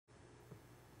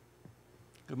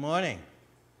Good morning.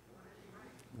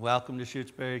 Welcome to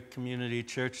Shutesbury Community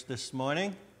Church this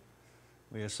morning.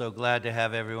 We are so glad to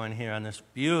have everyone here on this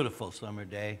beautiful summer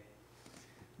day.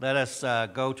 Let us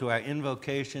go to our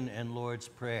invocation and Lord's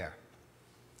Prayer.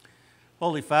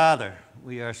 Holy Father,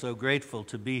 we are so grateful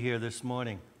to be here this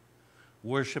morning,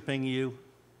 worshiping you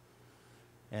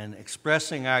and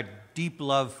expressing our deep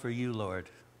love for you, Lord.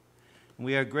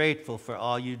 We are grateful for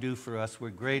all you do for us. We're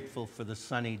grateful for the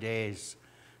sunny days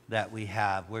that we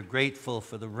have. We're grateful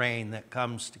for the rain that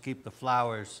comes to keep the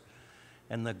flowers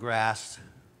and the grass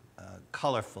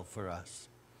colorful for us.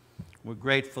 We're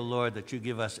grateful, Lord, that you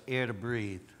give us air to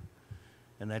breathe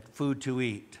and that food to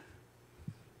eat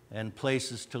and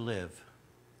places to live.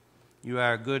 You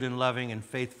are a good and loving and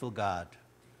faithful God,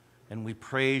 and we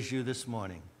praise you this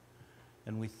morning.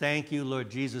 And we thank you, Lord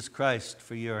Jesus Christ,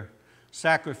 for your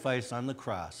sacrifice on the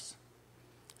cross.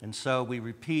 And so we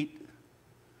repeat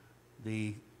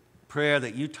the prayer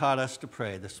that you taught us to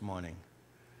pray this morning.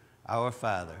 Our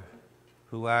Father,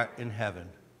 who art in heaven,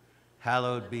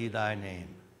 hallowed be thy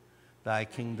name. Thy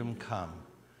kingdom come,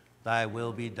 thy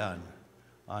will be done,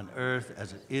 on earth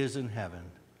as it is in heaven.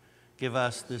 Give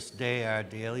us this day our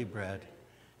daily bread,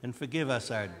 and forgive us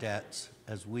our debts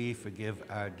as we forgive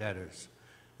our debtors.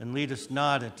 And lead us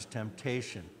not into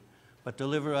temptation, but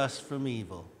deliver us from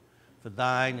evil. For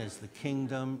thine is the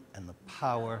kingdom and the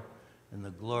power and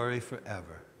the glory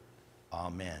forever.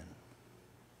 Amen.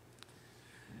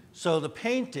 So the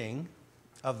painting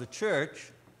of the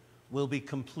church will be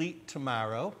complete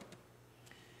tomorrow,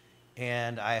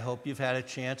 and I hope you've had a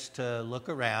chance to look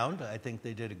around. I think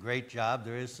they did a great job.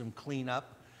 There is some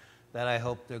cleanup that I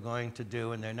hope they're going to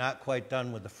do, and they're not quite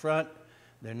done with the front.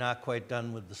 They're not quite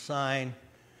done with the sign,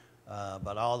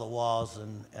 but all the walls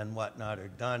and whatnot are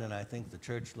done, and I think the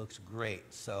church looks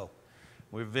great. So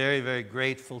we're very, very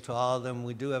grateful to all of them.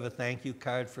 We do have a thank you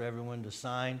card for everyone to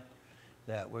sign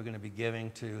that we're going to be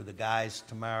giving to the guys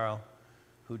tomorrow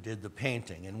who did the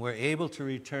painting. And we're able to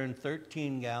return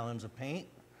 13 gallons of paint,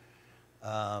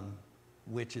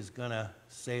 which is going to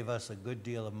save us a good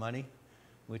deal of money,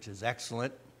 which is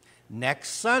excellent.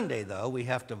 Next Sunday, though, we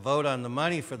have to vote on the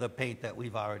money for the paint that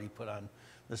we've already put on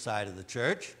the side of the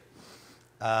church.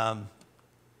 And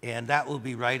that will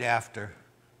be right after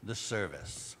the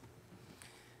service.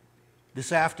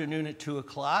 This afternoon at 2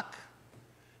 o'clock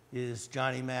is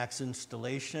Johnny Mac's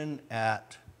installation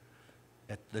at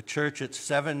the church at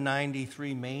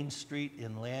 793 Main Street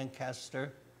in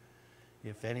Lancaster.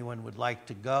 If anyone would like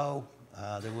to go,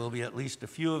 there will be at least a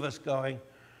few of us going.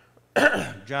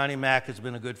 Johnny Mac has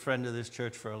been a good friend of this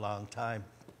church for a long time.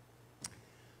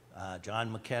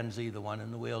 John McKenzie, the one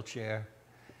in the wheelchair,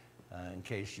 in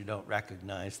case you don't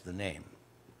recognize the name.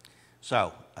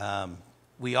 So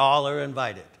we all are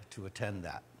invited to attend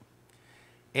that.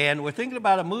 And we're thinking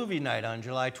about a movie night on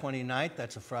July 29th.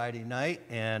 That's a Friday night,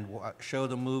 and we'll show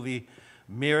the movie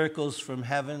Miracles from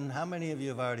Heaven. How many of you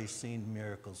have already seen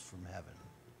Miracles from Heaven?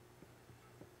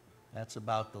 That's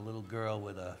about the little girl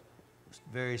with a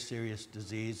very serious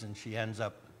disease, and she ends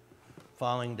up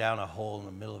falling down a hole in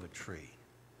the middle of a tree.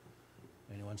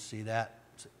 Anyone see that?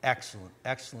 It's an excellent,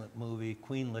 excellent movie.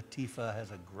 Queen Latifah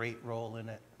has a great role in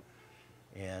it,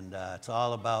 and it's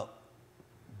all about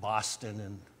Boston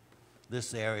and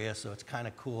this area, so it's kind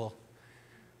of cool.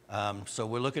 So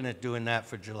we're looking at doing that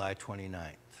for July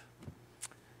 29th.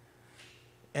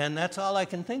 And that's all I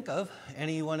can think of.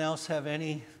 Anyone else have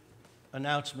any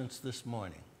announcements this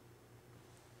morning?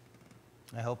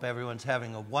 I hope everyone's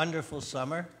having a wonderful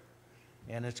summer,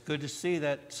 and it's good to see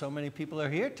that so many people are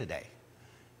here today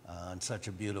on such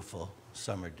a beautiful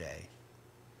summer day.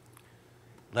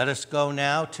 Let us go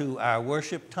now to our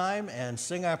worship time and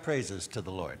sing our praises to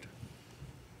the Lord.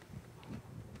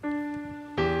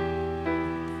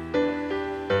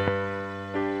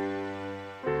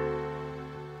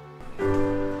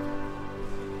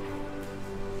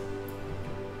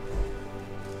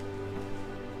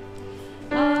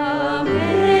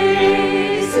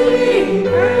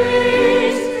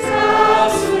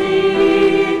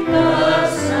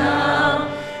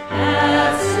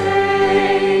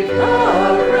 Saved a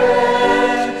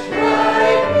wretch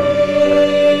like me.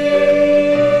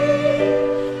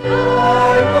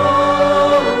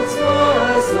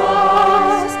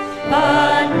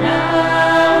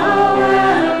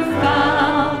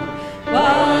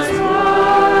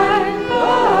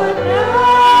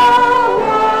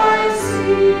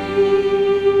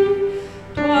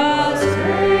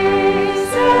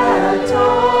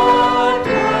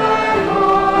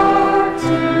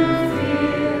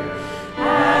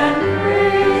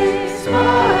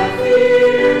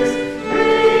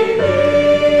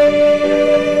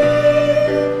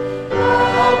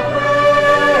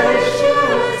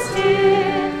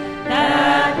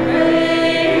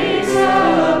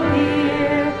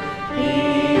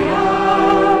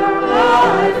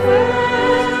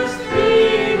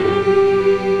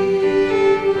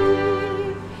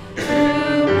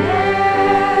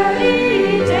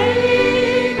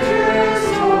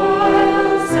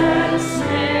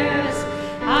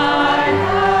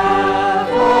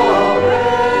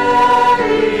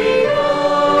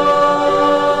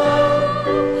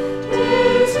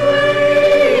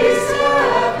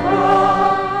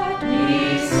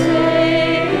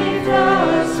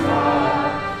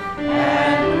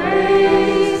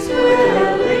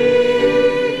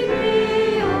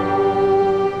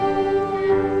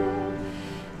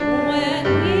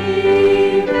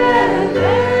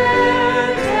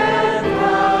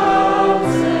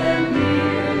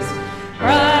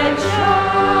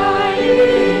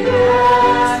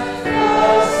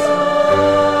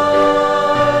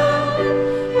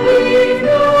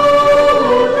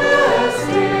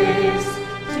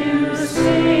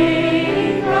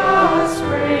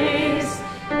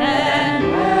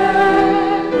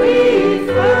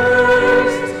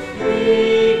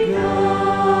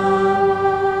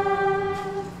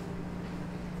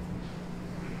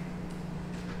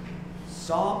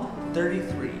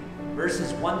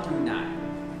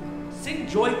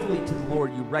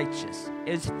 righteous.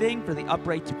 It is fitting for the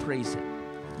upright to praise him.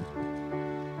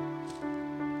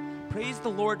 Praise the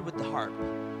Lord with the harp.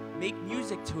 Make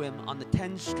music to him on the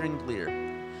 10-stringed lyre.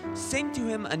 Sing to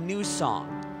him a new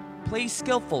song. Play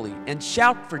skillfully and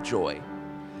shout for joy.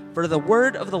 For the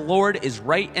word of the Lord is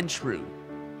right and true.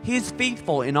 He is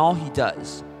faithful in all he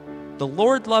does. The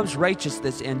Lord loves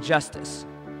righteousness and justice.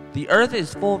 The earth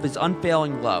is full of his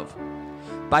unfailing love.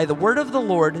 By the word of the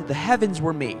Lord the heavens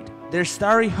were made, their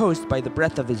starry host by the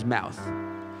breath of his mouth.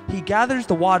 He gathers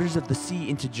the waters of the sea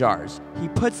into jars. He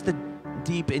puts the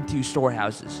deep into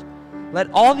storehouses.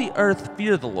 Let all the earth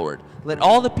fear the Lord. Let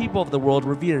all the people of the world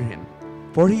revere him.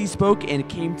 For he spoke and it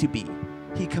came to be.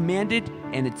 He commanded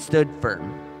and it stood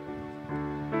firm.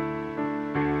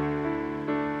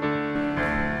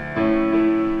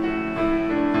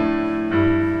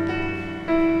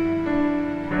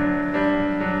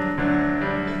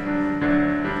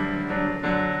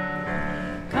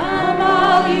 Come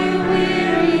all you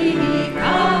weary,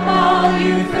 come all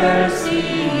you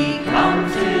thirsty, come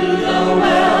to the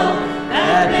well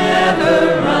that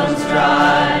never runs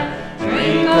dry.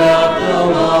 Drink of the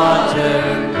water,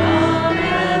 come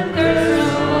and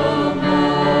thirst no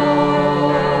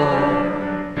more.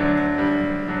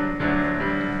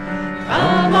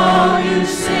 Come all you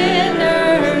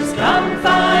sinners, come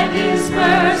find his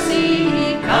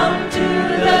mercy, come to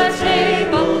the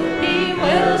table, he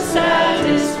will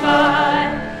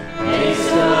satisfy.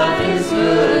 Taste of his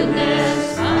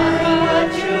goodness, find what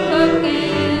you're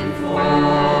looking for.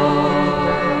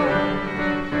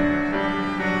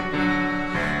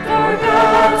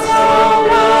 God so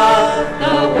loved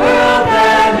the world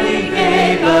that he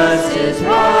gave us his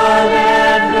one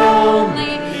and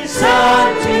only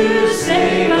Son to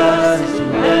save us.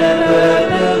 Whoever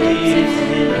believes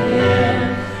in him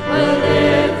will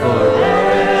live forever.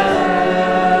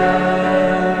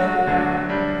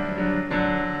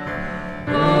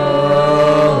 Oh,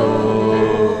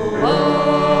 oh,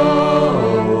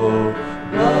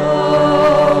 oh, oh.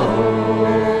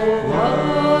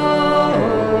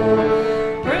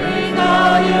 Bring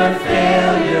all your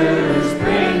failures,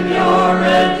 bring your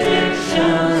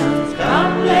addictions,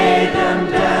 come lay them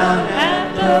down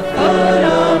at the foot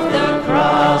of the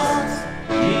cross.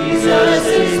 Jesus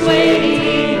is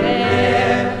waiting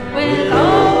there with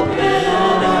open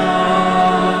arms.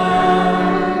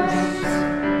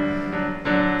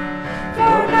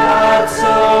 For God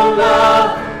so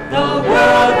loved the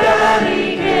world that he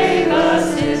gave us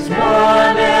his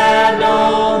one and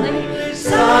only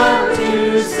Son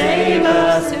to save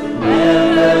us.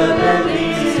 Whoever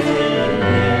believes in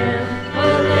him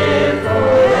will live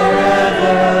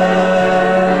forever.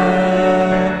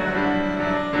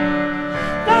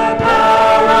 The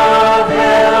power of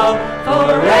hell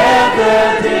forever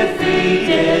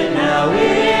defeated. Now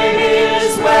it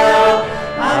is well.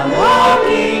 I'm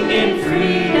walking in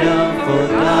freedom, for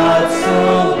God so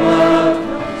loved,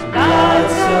 God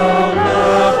so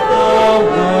loved the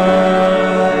world.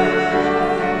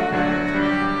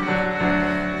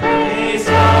 Praise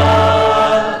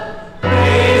God,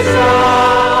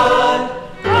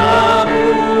 from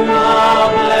whom all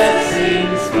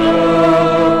blessings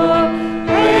flow.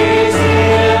 Praise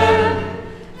him,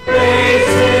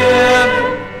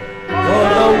 for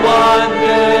the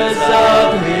wonders of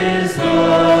his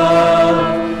love.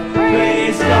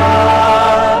 Praise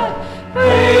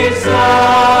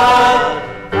God,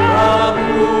 from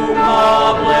whom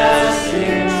all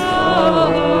blessings flow.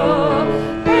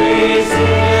 Praise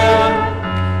him,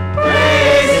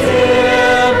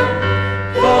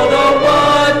 for the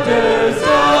wonders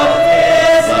of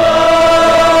his love.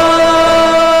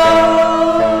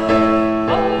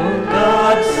 Oh,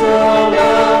 God so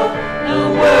loved the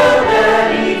world that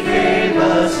he gave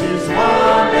us his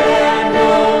one and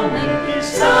only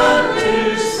Son to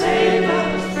save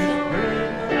us.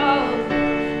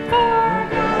 For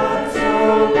God so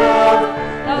loved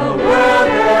the world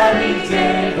that he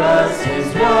gave us his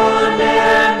one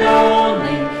and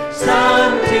only Son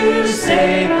to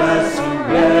save us.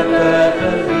 Whoever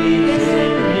believes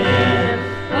in him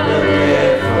will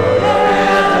live forever.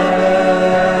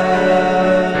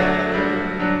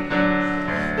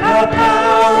 The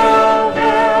power of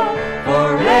hell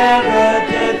forever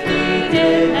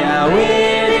defeated. Now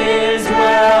it is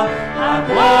well. I'm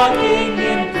walking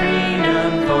in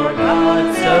freedom, for God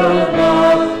so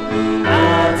loved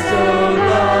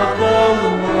the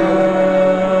world.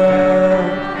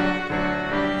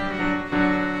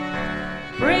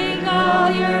 Bring all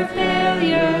your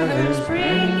failures,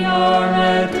 bring your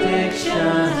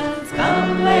addictions,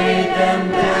 come lay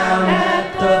them down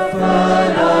at the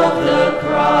foot of the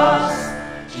cross.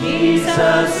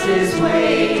 Jesus is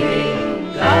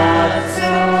waiting, God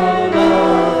so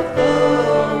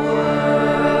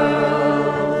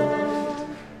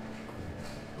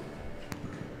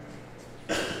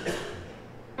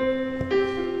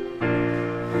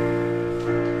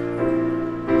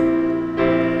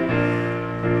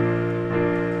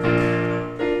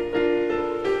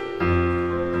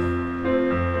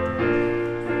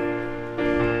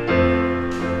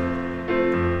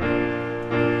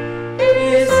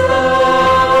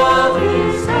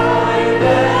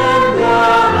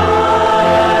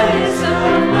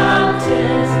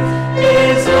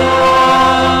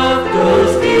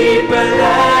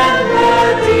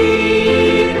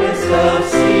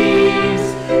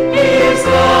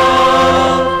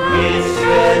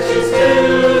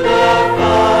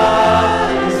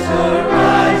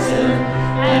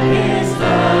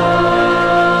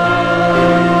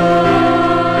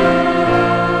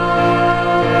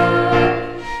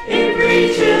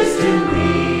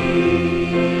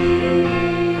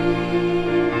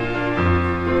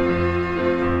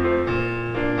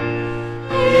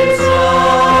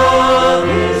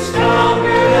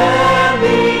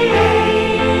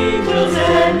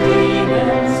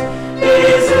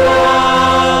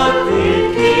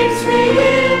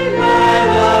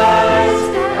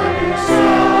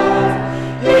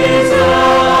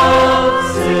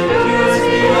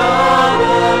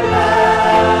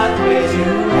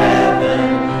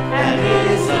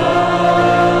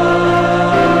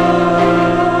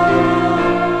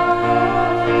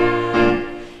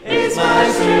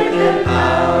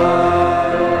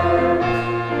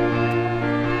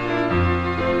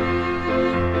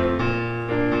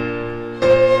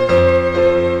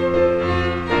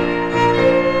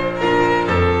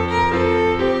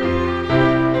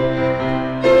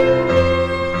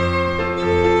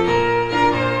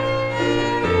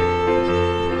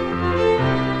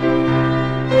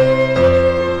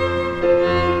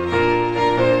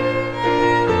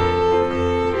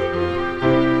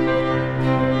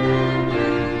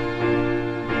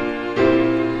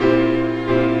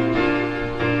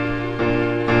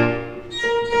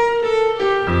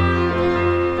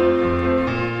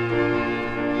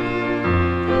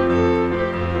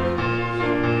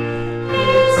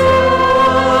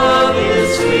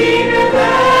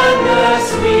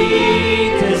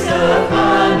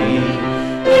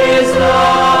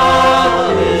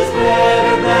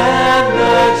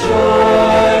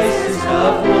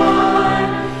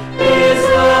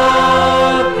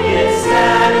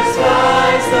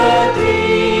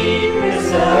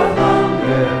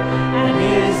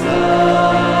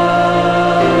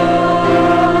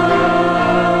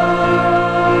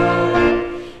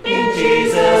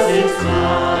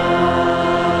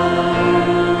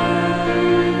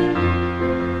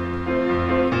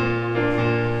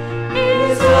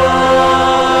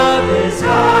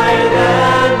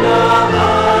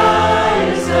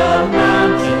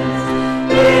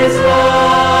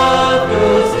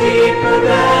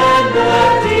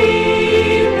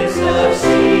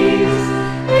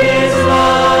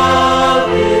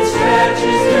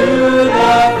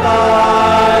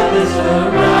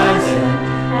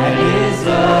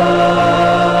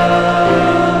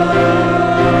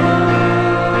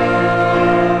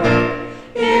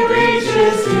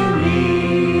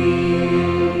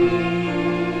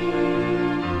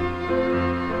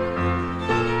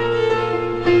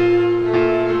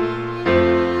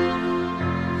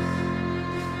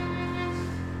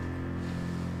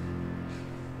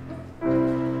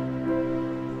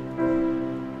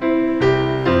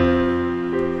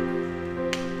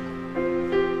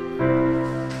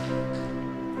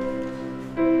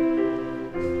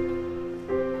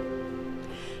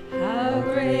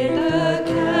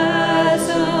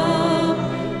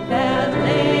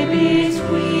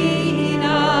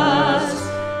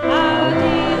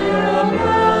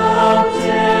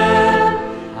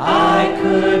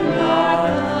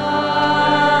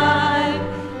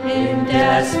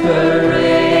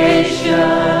desperation,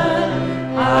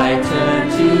 I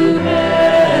turned to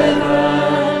heaven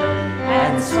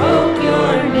and spoke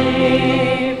your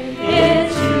name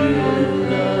into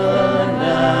the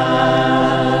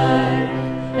night.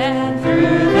 And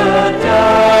through the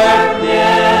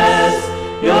darkness,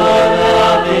 your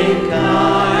loving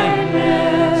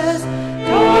kindness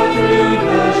tore through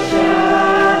the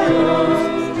shadows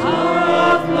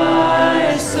of my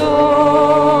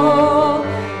soul.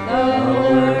 The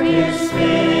Lord is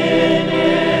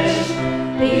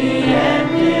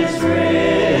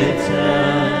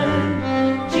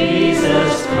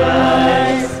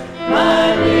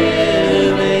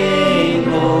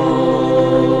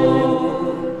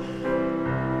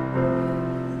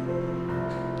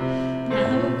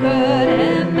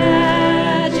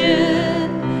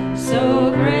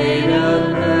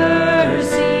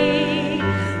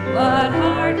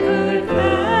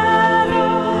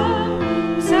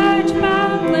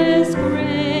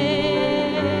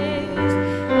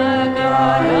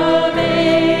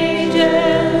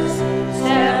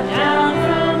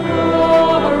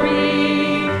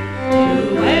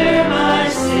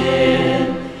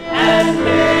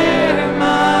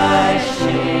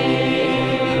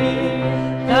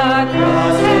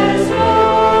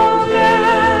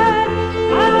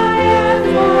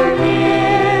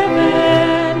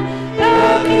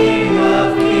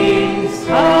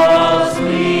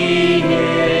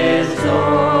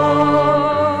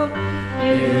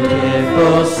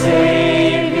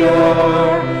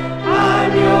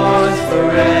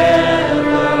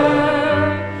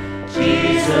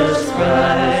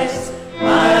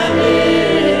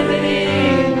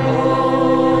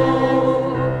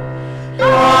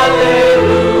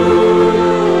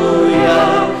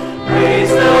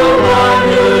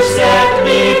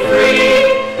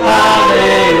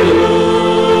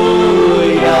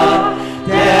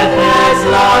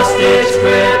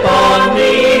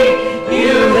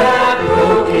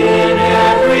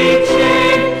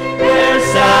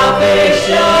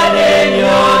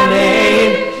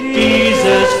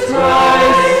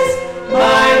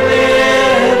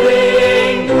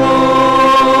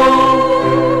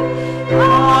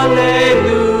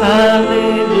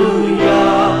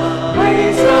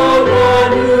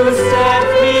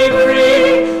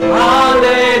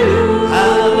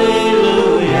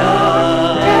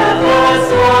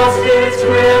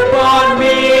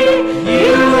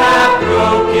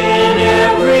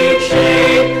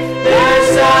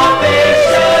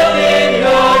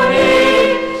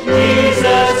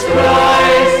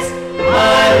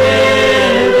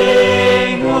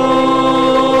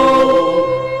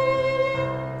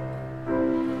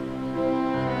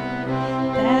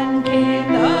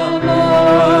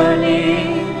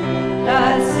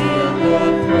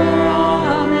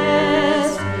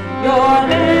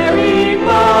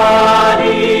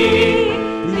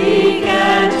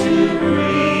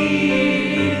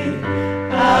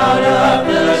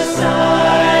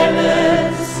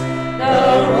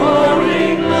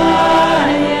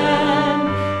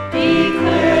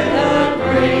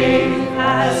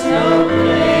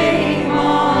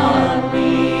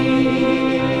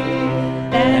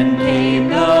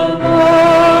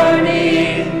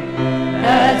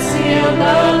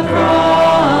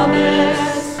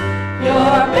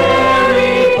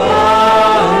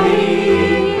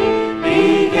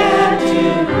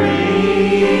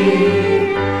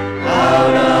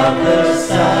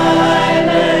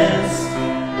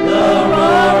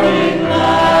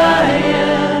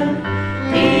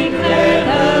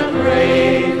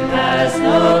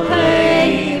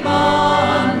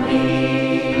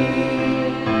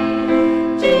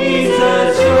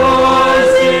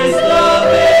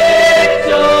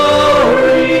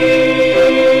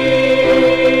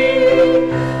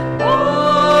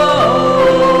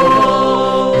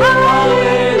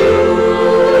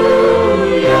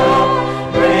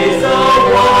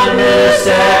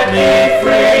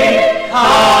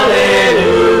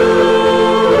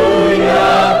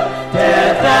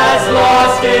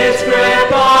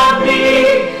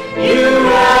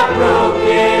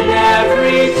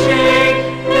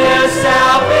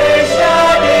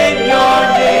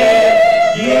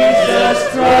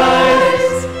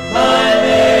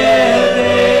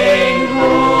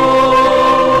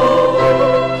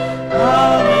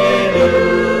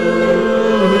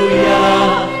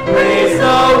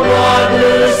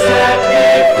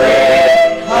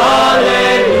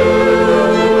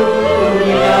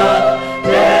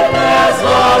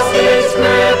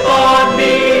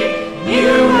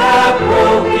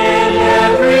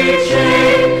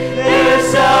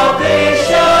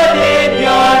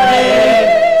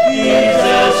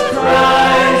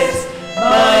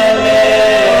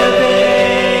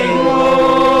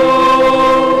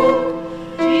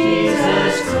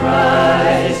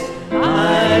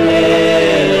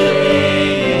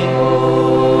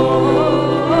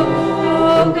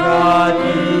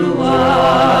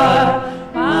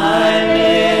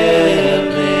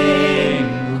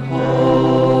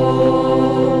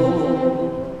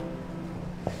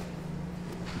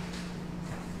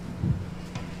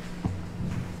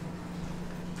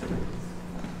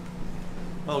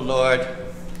Oh Lord,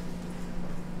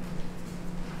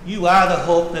 you are the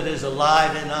hope that is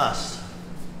alive in us.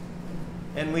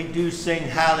 And we do sing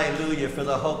hallelujah for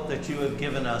the hope that you have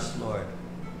given us, Lord.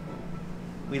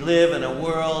 We live in a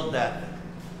world that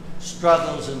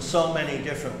struggles in so many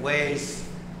different ways.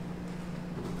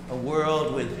 A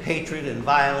world with hatred and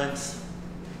violence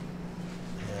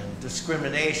and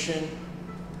discrimination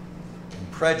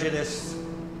and prejudice.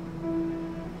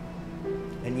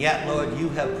 And yet, Lord, you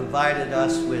have provided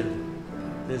us with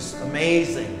this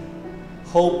amazing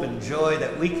hope and joy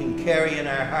that we can carry in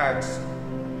our hearts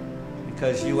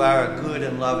because you are a good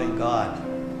and loving God.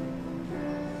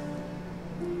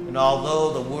 And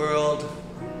although the world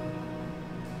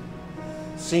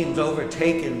seems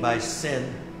overtaken by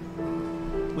sin,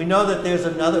 we know that there's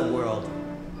another world,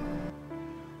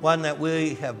 one that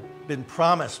we have been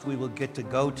promised we will get to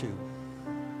go to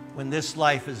when this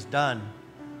life is done.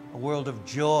 A world of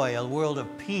joy, a world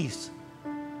of peace,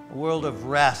 a world of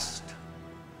rest,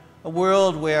 a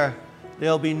world where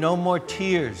there'll be no more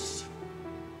tears,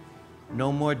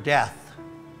 no more death,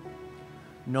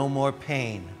 no more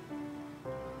pain.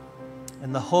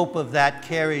 And the hope of that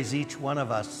carries each one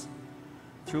of us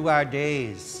through our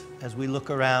days as we look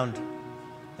around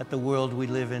at the world we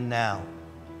live in now.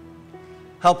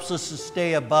 Helps us to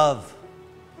stay above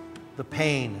the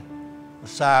pain, the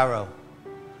sorrow,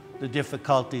 the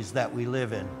difficulties that we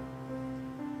live in,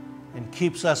 and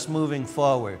keeps us moving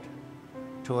forward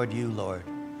toward you, Lord.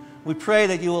 We pray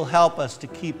that you will help us to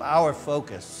keep our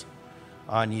focus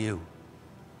on you,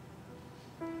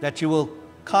 that you will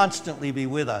constantly be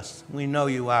with us. We know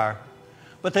you are,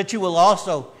 but that you will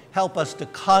also help us to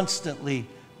constantly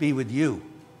be with you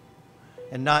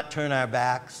and not turn our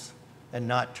backs and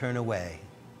not turn away.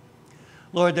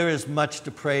 Lord, there is much to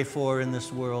pray for in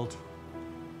this world.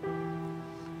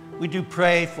 We do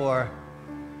pray for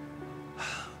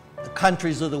the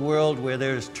countries of the world where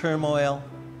there is turmoil.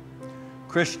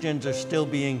 Christians are still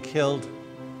being killed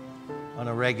on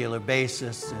a regular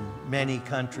basis in many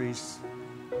countries.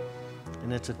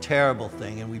 And it's a terrible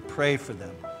thing, and we pray for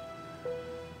them.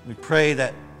 We pray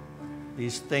that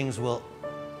these things will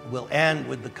end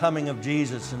with the coming of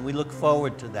Jesus, and we look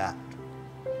forward to that.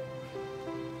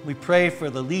 We pray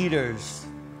for the leaders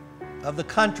of the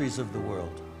countries of the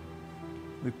world.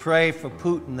 We pray for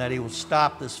Putin that he will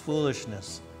stop this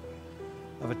foolishness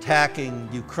of attacking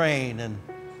Ukraine and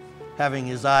having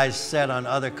his eyes set on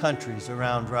other countries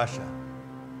around Russia.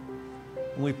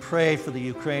 And we pray for the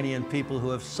Ukrainian people who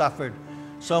have suffered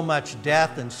so much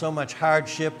death and so much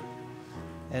hardship,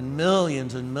 and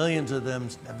millions of them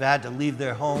have had to leave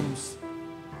their homes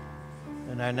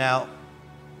and are now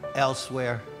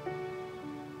elsewhere,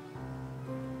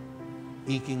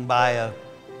 eking by a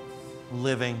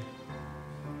living,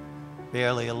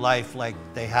 barely a life like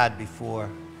they had before.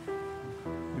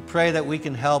 We pray that we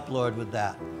can help, Lord, with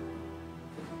that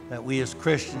we as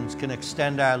Christians can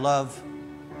extend our love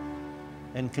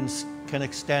and can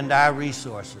extend our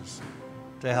resources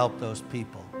to help those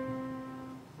people.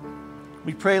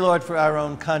 We pray, Lord, for our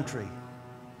own country,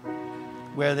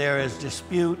 where there is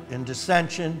dispute and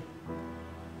dissension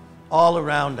all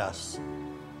around us.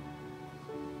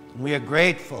 We are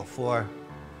grateful for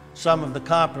some of the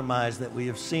compromise that we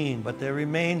have seen, but there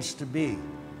remains to be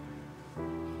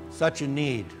such a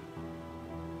need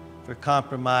for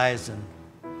compromise and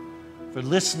for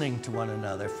listening to one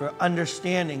another, for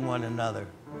understanding one another,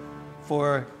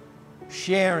 for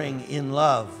sharing in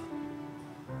love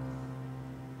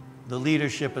the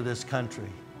leadership of this country,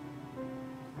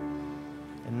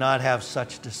 and not have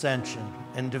such dissension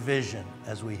and division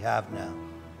as we have now.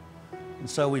 And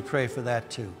so we pray for that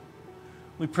too.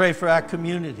 We pray for our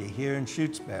community here in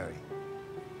Shutesbury.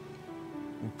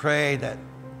 We pray that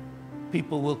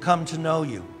people will come to know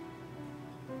you,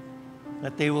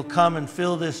 that they will come and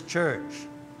fill this church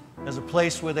as a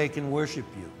place where they can worship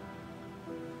you.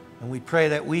 And we pray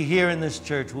that we here in this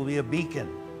church will be a beacon,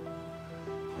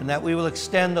 and that we will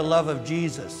extend the love of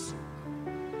Jesus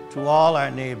to all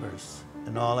our neighbors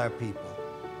and all our people,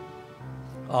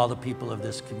 all the people of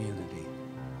this community.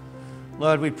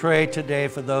 Lord, we pray today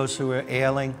for those who are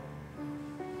ailing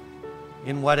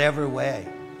in whatever way,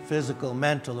 physical,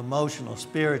 mental, emotional,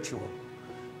 spiritual.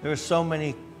 There are so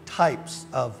many types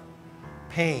of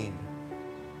pain,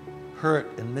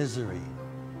 hurt, and misery.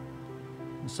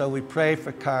 And so we pray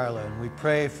for Carla, and we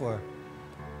pray for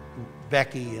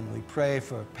Becky, and we pray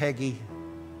for Peggy.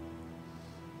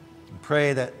 We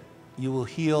pray that you will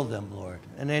heal them, Lord,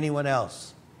 and anyone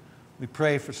else. We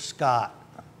pray for Scott,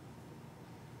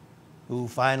 who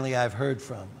finally I've heard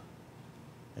from,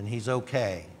 and he's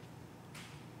okay,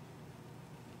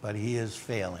 but he is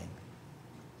failing.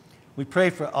 We pray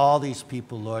for all these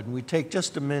people, Lord, and we take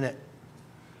just a minute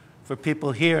for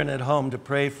people here and at home to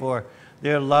pray for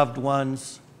their loved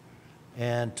ones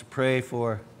and to pray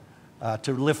for,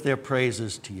 to lift their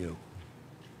praises to you.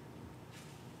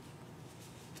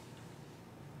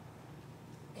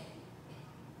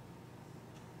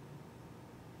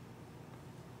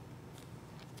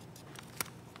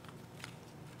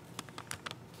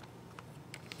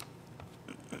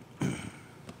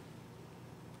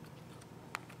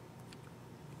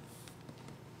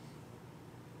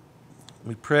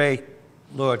 We pray,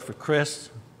 Lord, for Chris,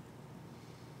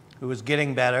 who is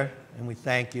getting better, and we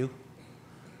thank you,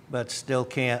 but still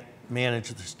can't manage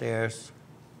the stairs.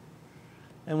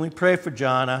 And we pray for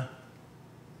Jonna,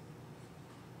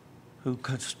 who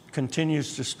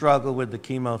continues to struggle with the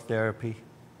chemotherapy.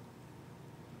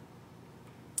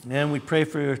 And we pray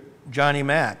for Johnny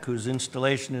Mack, whose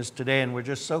installation is today, and we're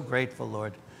just so grateful,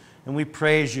 Lord. And we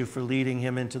praise you for leading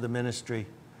him into the ministry.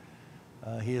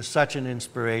 He is such an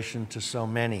inspiration to so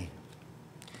many.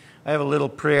 I have a little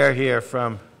prayer here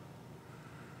from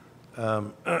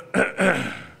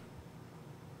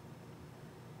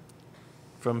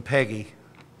from Peggy,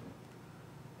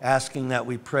 asking that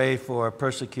we pray for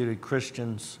persecuted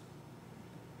Christians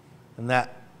and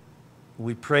that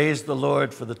we praise the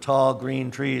Lord for the tall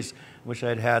green trees. Wish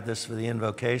I'd had this for the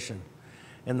invocation,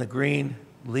 and the green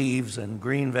leaves and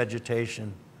green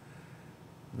vegetation.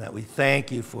 That we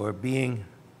thank you for being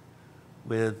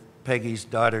with Peggy's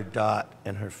daughter Dot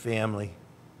and her family.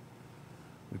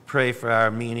 We pray for our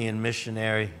Armenian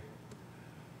missionary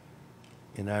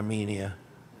in Armenia,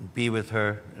 and be with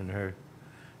her and her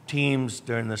teams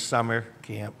during the summer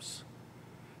camps.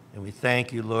 And we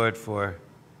thank you, Lord, for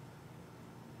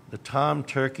the tom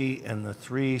turkey and the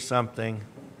 3-something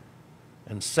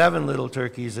and 7 little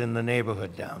turkeys in the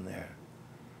neighborhood down there.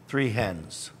 3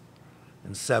 hens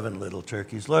and 7 little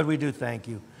turkeys. Lord, we do thank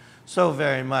you so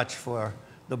very much for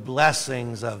the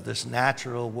blessings of this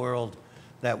natural world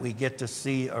that we get to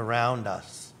see around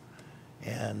us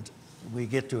and we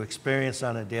get to experience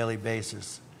on a daily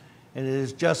basis. And it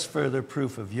is just further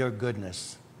proof of your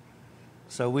goodness.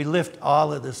 So we lift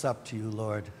all of this up to you,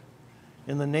 Lord,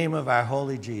 in the name of our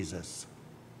holy Jesus.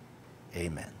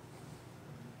 Amen.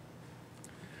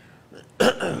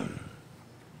 It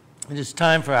is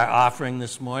time for our offering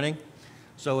this morning.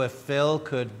 So if Phil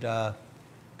could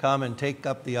come and take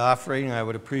up the offering, I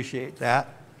would appreciate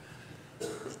that.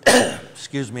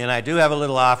 Excuse me. And I do have a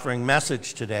little offering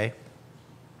message today.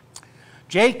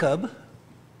 Jacob,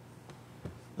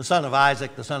 the son of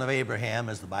Isaac, the son of Abraham,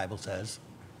 as the Bible says,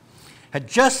 had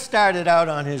just started out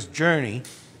on his journey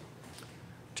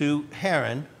to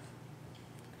Haran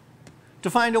to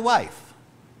find a wife.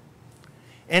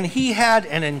 And he had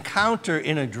an encounter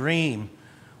in a dream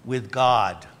with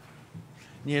God.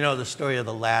 You know the story of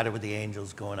the ladder with the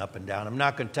angels going up and down. I'm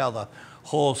not going to tell the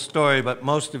whole story, but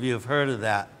most of you have heard of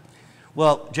that.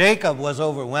 Well, Jacob was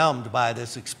overwhelmed by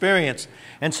this experience,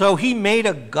 and so he made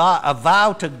a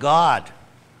vow to God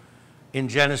in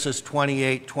Genesis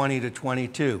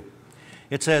 28:20-22.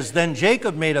 It says, "Then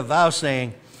Jacob made a vow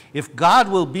saying, 'If God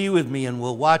will be with me and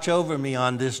will watch over me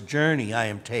on this journey I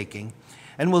am taking,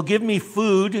 and will give me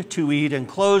food to eat and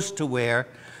clothes to wear,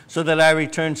 so that I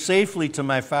return safely to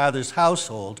my father's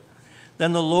household,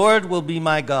 then the Lord will be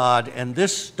my God, and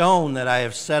this stone that I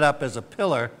have set up as a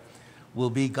pillar will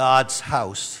be God's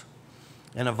house.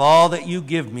 And of all that you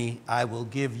give me, I will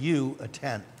give you a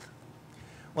tenth.'"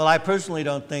 Well, I personally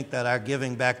don't think that our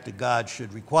giving back to God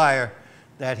should require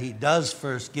that he does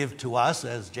first give to us,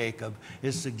 as Jacob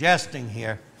is suggesting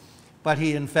here, but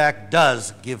he in fact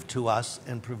does give to us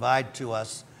and provide to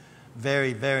us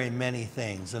very, very many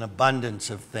things, an abundance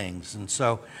of things. And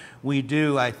so we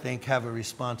do, I think, have a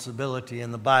responsibility,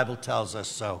 and the Bible tells us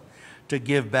so, to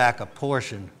give back a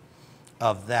portion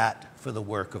of that for the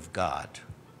work of God.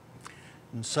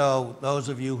 And so those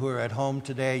of you who are at home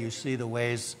today, you see the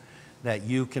ways that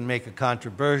you can make a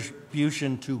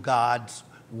contribution to God's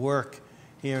work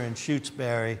here in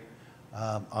Shutesbury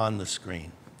on the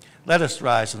screen. Let us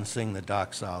rise and sing the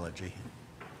doxology.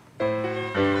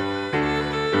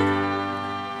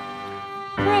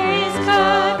 Praise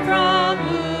God from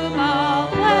whom all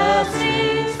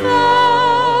blessings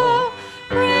flow.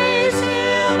 Praise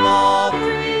Him, all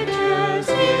creatures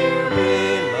here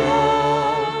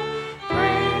below.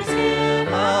 Praise Him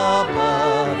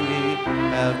above ye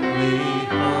heavenly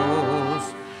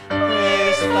hosts.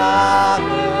 Praise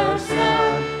Father,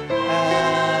 Son,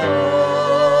 and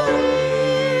Holy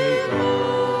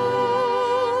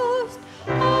Ghost.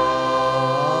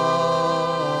 Amen.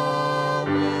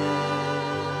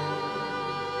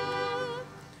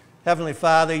 Heavenly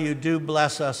Father, you do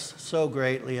bless us so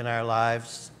greatly in our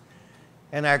lives.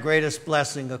 And our greatest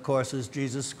blessing, of course, is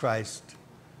Jesus Christ,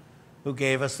 who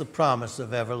gave us the promise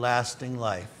of everlasting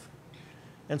life.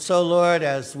 And so, Lord,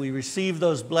 as we receive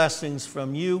those blessings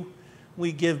from you,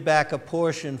 we give back a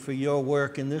portion for your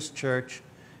work in this church,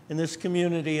 in this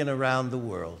community, and around the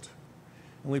world.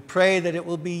 And we pray that it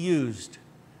will be used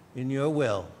in your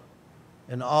will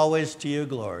and always to your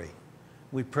glory.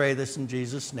 We pray this in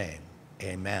Jesus' name.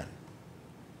 Amen.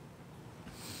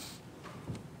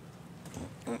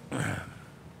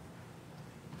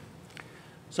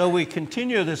 So we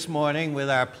continue this morning with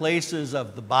our Places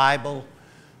of the Bible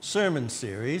sermon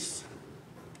series.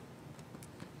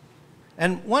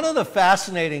 And one of the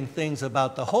fascinating things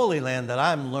about the Holy Land that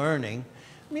I'm learning,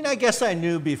 I guess I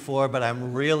knew before, but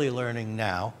I'm really learning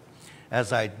now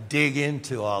as I dig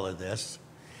into all of this,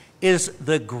 is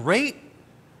the great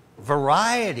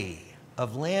variety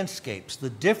of landscapes, the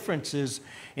differences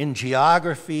in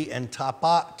geography and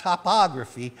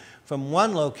topography from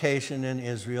one location in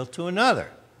Israel to another.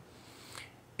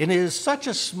 It is such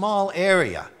a small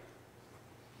area.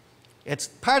 It's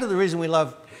part of the reason we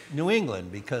love New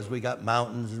England, because we got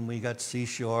mountains and we got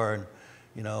seashore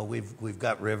and we've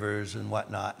got rivers and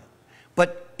whatnot.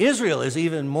 But Israel is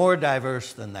even more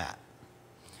diverse than that.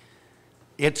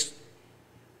 It's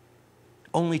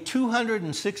only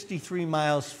 263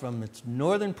 miles from its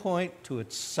northern point to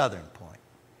its southern point.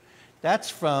 That's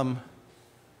from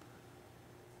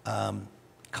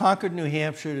Concord, New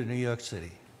Hampshire to New York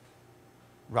City,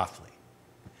 roughly.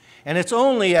 And it's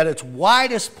only at its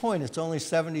widest point, it's only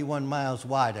 71 miles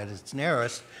wide. At its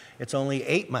narrowest, it's only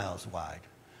 8 miles wide.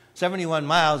 71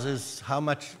 miles is how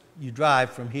much you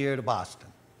drive from here to Boston.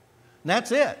 And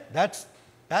that's it.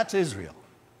 That's Israel.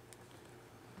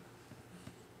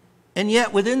 And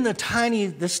yet, within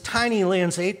this tiny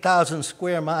land's 8,000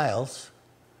 square miles,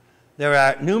 there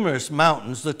are numerous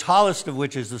mountains, the tallest of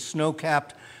which is the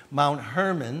snow-capped Mount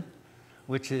Hermon,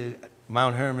 which is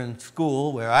Mount Hermon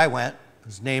School, where I went,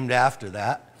 was named after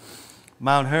that.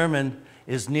 Mount Hermon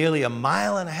is nearly 1.5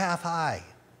 miles high,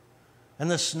 and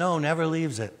the snow never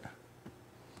leaves it.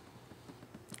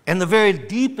 And the very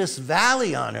deepest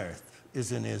valley on earth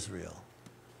is in Israel,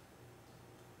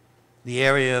 the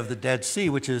area of the Dead Sea,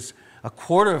 which is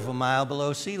 1/4 mile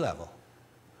below sea level.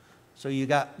 So you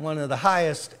got one of the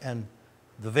highest and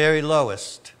the very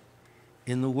lowest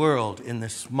in the world in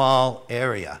this small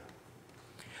area.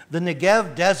 The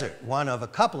Negev Desert, one of a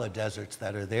couple of deserts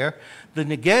that are there, the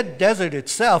Negev Desert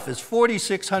itself is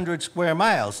 4,600 square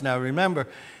miles. Now remember,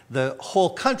 the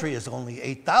whole country is only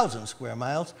 8,000 square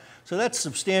miles, so that's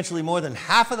substantially more than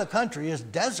half of the country is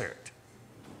desert.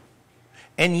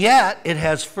 And yet, it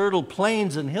has fertile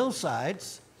plains and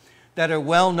hillsides that are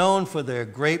well known for their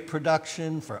grape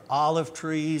production, for olive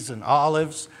trees and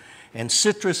olives and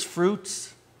citrus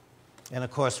fruits, and of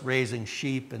course, raising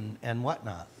sheep and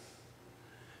whatnot.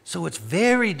 So it's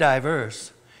very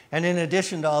diverse. And in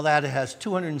addition to all that, it has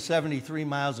 273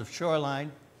 miles of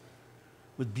shoreline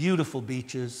with beautiful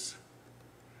beaches,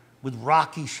 with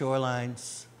rocky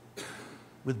shorelines,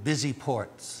 with busy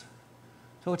ports.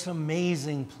 So it's an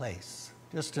amazing place.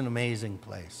 Just an amazing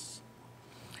place.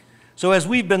 So as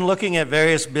we've been looking at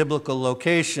various biblical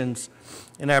locations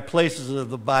in our Places of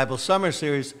the Bible summer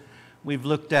series, we've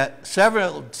looked at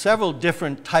several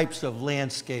different types of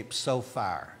landscapes so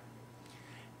far.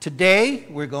 Today,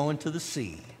 we're going to the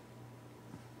sea.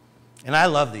 And I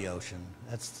love the ocean.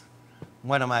 That's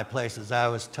one of my places. I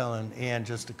was telling Ann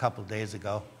just a couple days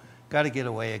ago, got to get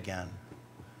away again.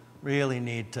 Really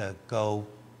need to go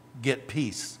get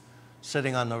peace,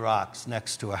 sitting on the rocks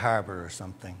next to a harbor or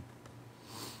something.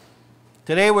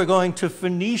 Today we're going to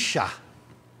Phoenicia,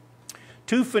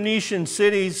 2 Phoenician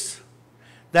cities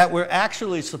that were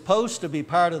actually supposed to be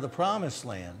part of the Promised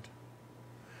Land.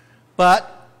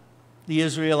 But the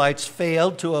Israelites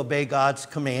failed to obey God's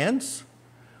commands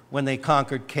when they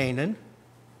conquered Canaan,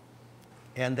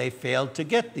 and they failed to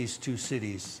get these 2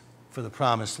 cities for the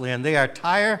Promised Land. They are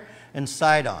Tyre and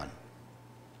Sidon.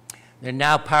 They're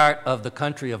now part of the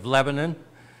country of Lebanon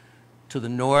to the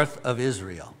north of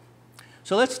Israel.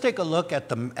 So let's take a look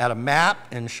at a map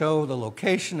and show the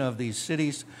location of these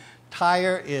cities.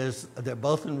 Tyre they're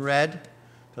both in red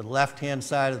to the left-hand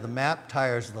side of the map.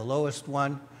 Tyre is the lowest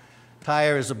one.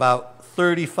 Tyre is about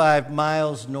 35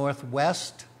 miles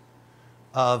northwest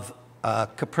of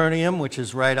Capernaum, which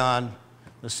is right on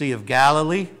the Sea of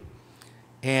Galilee.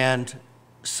 And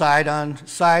Sidon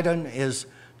is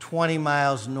 20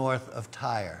 miles north of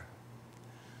Tyre.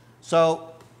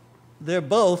 So they're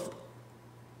both,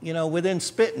 within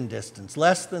spitting distance,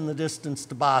 less than the distance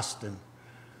to Boston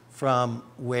from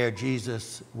where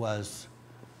Jesus was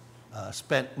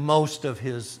spent most of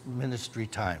his ministry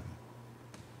time.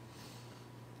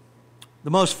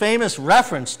 The most famous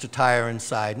reference to Tyre and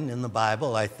Sidon in the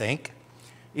Bible, I think,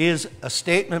 is a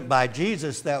statement by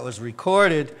Jesus that was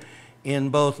recorded in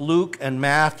both Luke and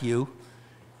Matthew,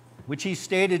 which he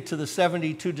stated to the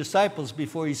 72 disciples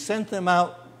before he sent them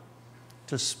out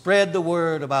to spread the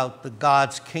word about the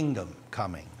God's kingdom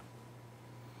coming.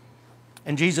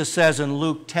 And Jesus says in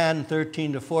Luke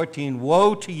 10:13-14,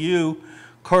 "Woe to you,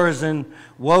 Chorazin,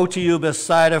 woe to you,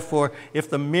 Bethsaida, for if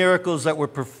the miracles that were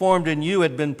performed in you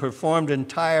had been performed in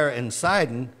Tyre and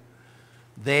Sidon,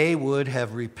 they would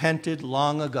have repented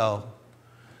long ago,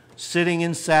 sitting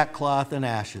in sackcloth and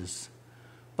ashes.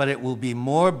 But it will be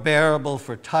more bearable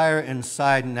for Tyre and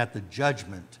Sidon at the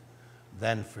judgment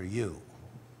than for you."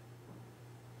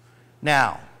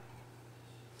 Now,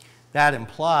 that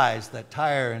implies that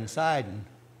Tyre and Sidon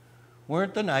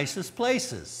weren't the nicest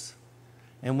places.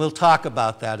 And we'll talk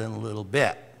about that in a little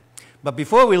bit. But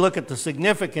before we look at the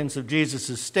significance of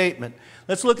Jesus' statement,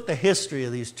 let's look at the history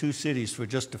of these two cities for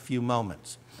just a few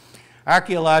moments.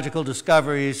 Archaeological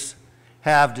discoveries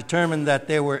have determined that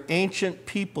there were ancient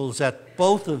peoples at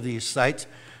both of these sites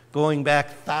going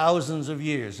back thousands of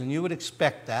years. And you would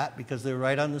expect that because they're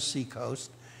right on the seacoast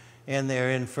and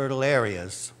they're in fertile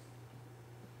areas.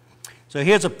 So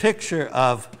here's a picture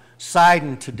of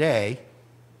Sidon today.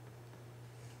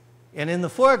 And in the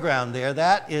foreground there,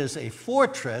 that is a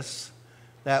fortress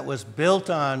that was built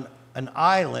on an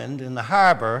island in the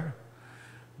harbor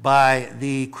by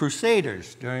the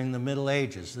Crusaders during the Middle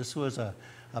Ages. This was a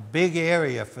big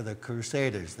area for the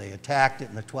Crusaders. They attacked it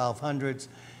in the 1200s,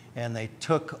 and they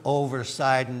took over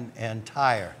Sidon and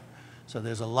Tyre. So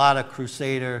there's a lot of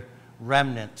Crusader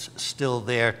remnants still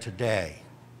there today.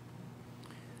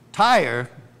 Tyre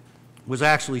was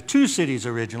actually two cities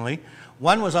originally.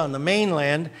 One was on the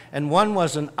mainland, and one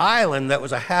was an island that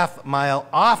was a half-mile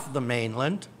off the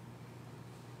mainland.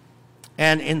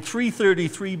 And in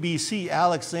 333 BC,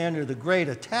 Alexander the Great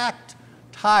attacked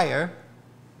Tyre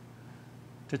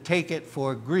to take it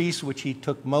for Greece, which he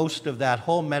took most of that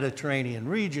whole Mediterranean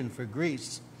region for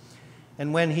Greece.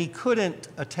 And when he couldn't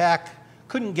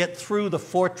get through the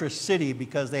fortress city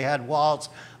because they had walls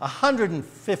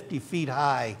 150 feet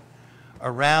high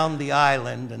around the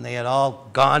island, and they had all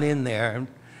gone in there, and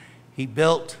he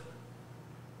built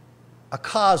a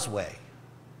causeway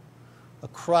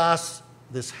across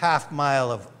this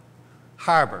half-mile of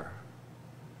harbor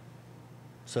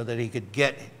so that he could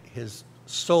get his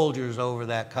soldiers over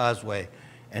that causeway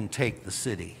and take the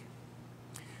city.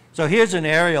 So here's an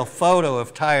aerial photo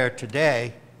of Tyre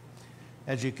today.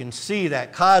 As you can see,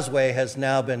 that causeway has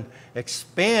now been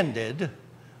expanded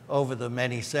over the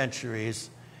many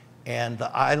centuries, and the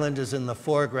island is in the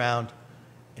foreground,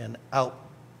 and out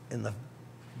in the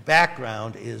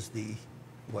background is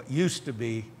what used to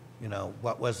be,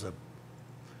 what was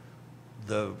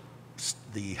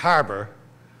the harbor,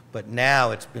 but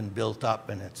now it's been built up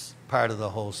and it's part of the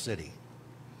whole city.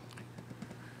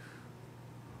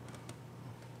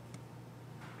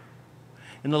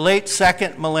 In the late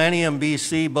 2nd millennium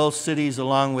BC, both cities,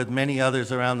 along with many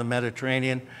others around the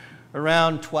Mediterranean,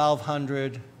 around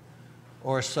 1200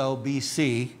 or so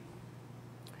BC,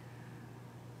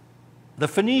 the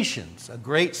Phoenicians, a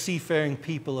great seafaring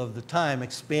people of the time,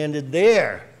 expanded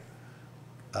their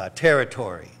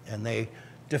territory, and they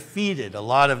defeated a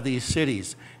lot of these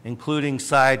cities, including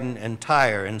Sidon and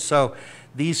Tyre. And so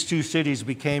these two cities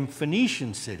became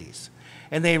Phoenician cities.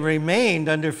 And they remained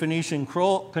under Phoenician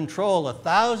control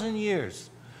 1,000 years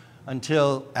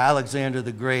until Alexander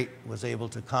the Great was able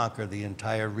to conquer the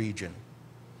entire region.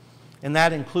 And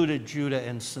that included Judah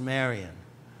and Samaria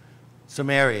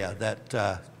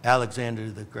that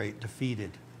Alexander the Great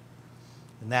defeated.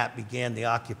 And that began the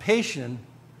occupation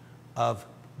of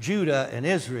Judah and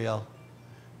Israel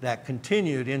that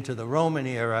continued into the Roman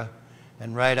era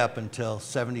and right up until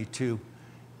 72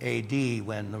 AD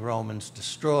when the Romans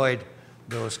destroyed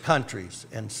those countries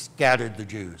and scattered the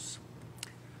Jews.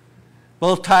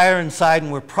 Both Tyre and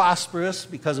Sidon were prosperous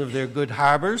because of their good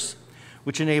harbors,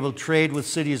 which enabled trade with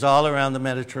cities all around the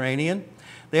Mediterranean.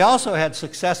 They also had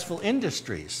successful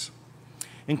industries,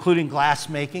 including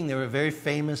glassmaking. They were very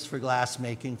famous for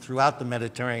glassmaking throughout the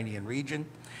Mediterranean region,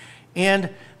 and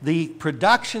the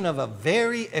production of a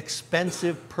very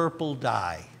expensive purple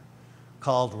dye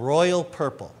called royal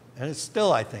purple. And it's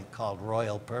still, I think, called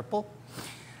royal purple.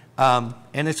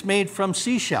 And it's made from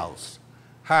seashells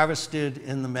harvested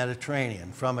in the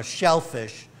Mediterranean, from a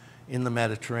shellfish in the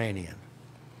Mediterranean.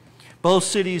 Both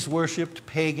cities worshipped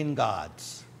pagan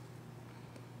gods,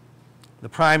 the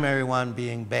primary one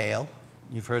being Baal.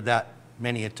 You've heard that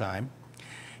many a time.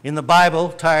 In the Bible,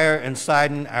 Tyre and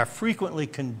Sidon are frequently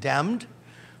condemned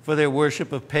for their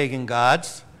worship of pagan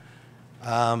gods.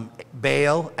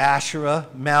 Baal, Asherah,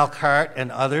 Malchart,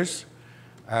 and others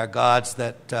are gods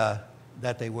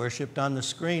that they worshipped. On the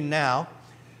screen now,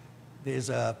 there's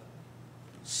a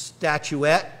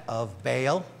statuette of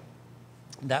Baal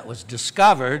that was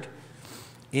discovered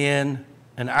in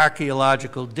an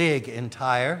archaeological dig in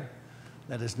Tyre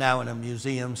that is now in a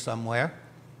museum somewhere.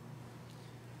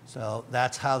 So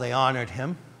that's how they honored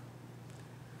him.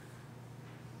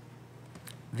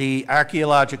 The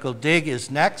archaeological dig is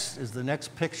the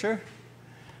next picture.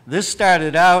 This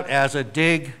started out as a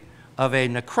dig of a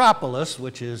necropolis,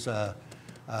 which is a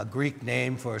Greek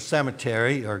name for a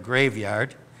cemetery or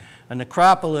graveyard. A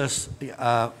necropolis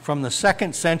from the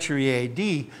 2nd century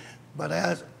AD, but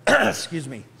as, excuse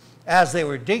me, as they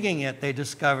were digging it, they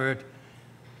discovered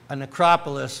a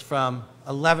necropolis from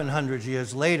 1100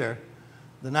 years later,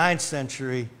 the 9th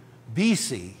century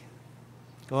BC,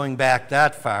 going back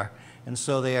that far. And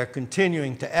so they are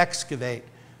continuing to excavate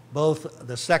both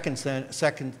the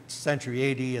 2nd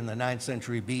century AD and the 9th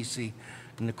century BC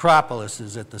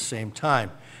necropolises at the same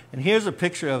time. And here's a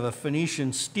picture of a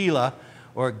Phoenician stela,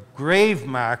 or grave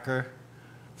marker,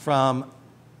 from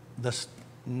the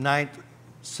 9th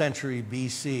century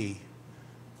BC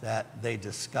that they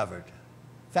discovered.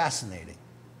 Fascinating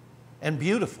and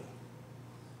beautiful,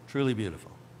 truly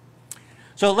beautiful.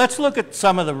 So let's look at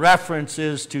some of the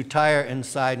references to Tyre and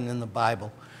Sidon in the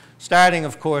Bible, starting,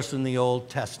 of course, in the Old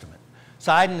Testament.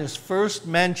 Sidon is first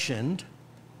mentioned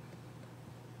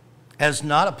as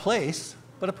not a place,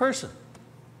 but a person.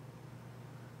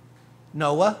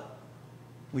 Noah,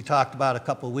 we talked about a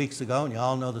couple of weeks ago, and you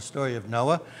all know the story of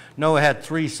Noah. Noah had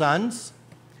 3 sons,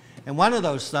 and one of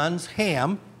those sons,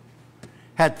 Ham,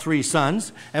 had 3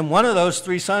 sons, and one of those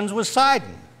 3 sons was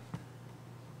Sidon.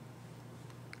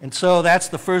 And so that's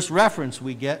the first reference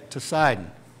we get to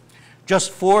Sidon. Just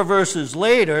 4 verses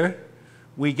later,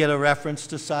 we get a reference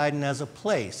to Sidon as a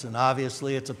place, and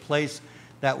obviously it's a place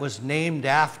that was named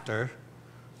after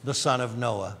the son of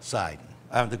Noah, Sidon,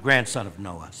 the grandson of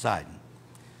Noah, Sidon.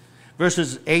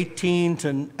 Verses 18b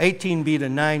to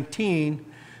 19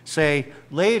 say,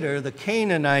 later the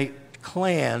Canaanite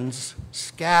clans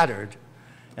scattered,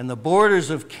 and the borders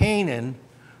of Canaan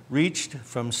reached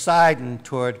from Sidon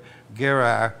toward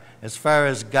Gerar as far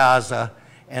as Gaza,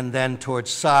 and then towards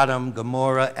Sodom,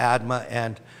 Gomorrah, Admah,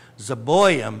 and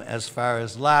Zeboim as far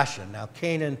as Lasha. Now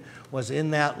Canaan was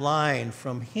in that line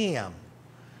from Ham,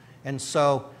 and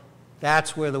so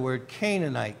that's where the word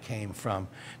Canaanite came from.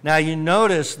 Now you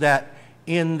notice that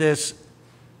in this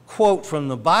quote from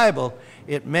the Bible,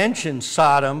 it mentions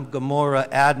Sodom, Gomorrah,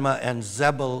 Admah, and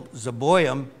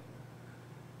Zeboim,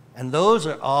 and those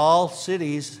are all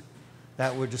cities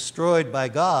that were destroyed by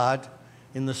God.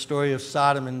 In the story of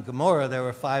Sodom and Gomorrah, there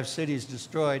were 5 cities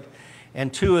destroyed,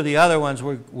 and 2 of the other ones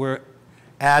were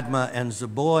Admah and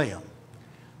Zeboim.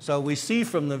 So we see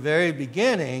from the very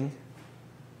beginning,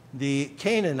 the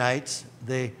Canaanites,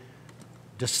 the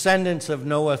descendants of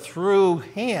Noah through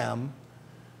Ham,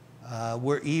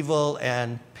 were evil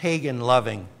and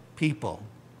pagan-loving people.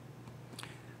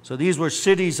 So these were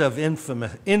cities of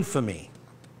infamy.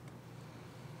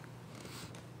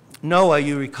 Noah,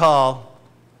 you recall,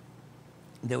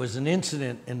 there was an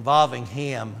incident involving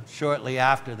Ham shortly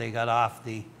after they got off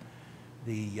the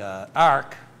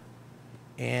ark,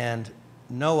 and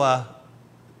Noah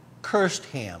cursed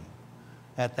Ham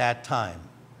at that time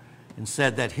and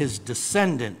said that his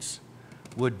descendants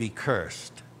would be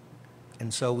cursed.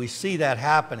 And so we see that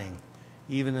happening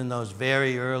even in those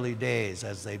very early days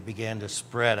as they began to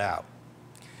spread out.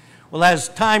 Well, as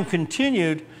time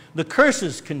continued, the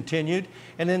curses continued,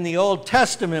 and in the Old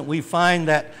Testament we find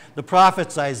that the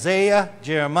prophets Isaiah,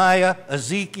 Jeremiah,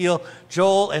 Ezekiel,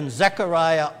 Joel, and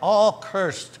Zechariah all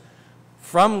cursed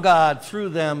from God through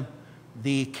them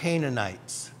the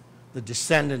Canaanites, the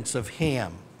descendants of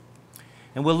Ham.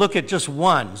 And we'll look at just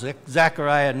one.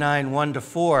 Zechariah 9,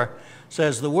 1-4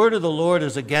 says, "The word of the Lord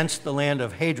is against the land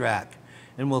of Hadrach,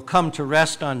 and will come to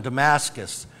rest on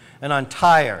Damascus and on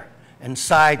Tyre and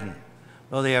Sidon,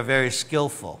 though they are very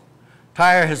skillful.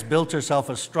 Tyre has built herself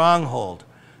a stronghold.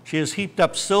 She has heaped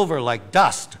up silver like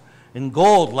dust and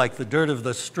gold like the dirt of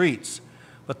the streets.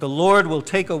 But the Lord will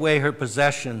take away her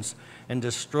possessions and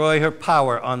destroy her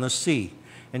power on the sea,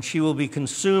 and she will be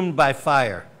consumed by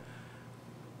fire."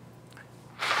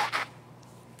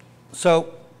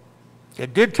 So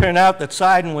it did turn out that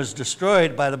Sidon was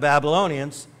destroyed by the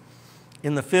Babylonians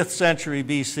in the 5th century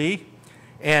BC,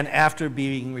 and after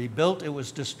being rebuilt, it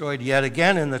was destroyed yet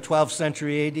again in the 12th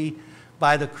century AD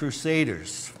by the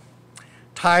Crusaders.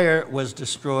 Tyre was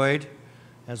destroyed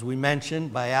as we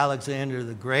mentioned, by Alexander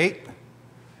the Great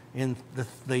in the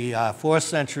 4th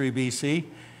century BC,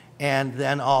 and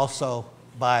then also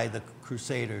by the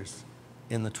Crusaders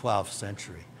in the 12th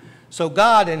century. So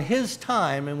God in his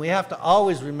time, and we have to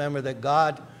always remember that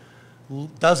God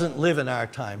doesn't live in our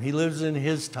time. He lives in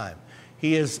his time.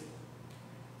 He is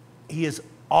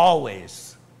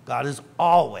always, God is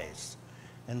always.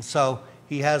 And so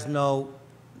he has no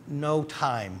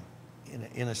time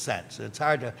in a sense. It's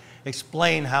hard to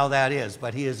explain how that is,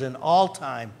 but he is in all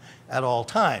time at all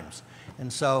times.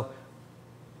 And so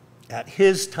at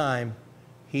his time,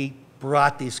 he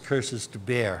brought these curses to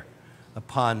bear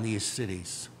upon these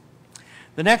cities.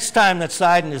 The next time that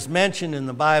Sidon is mentioned in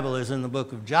the Bible is in the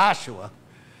book of Joshua,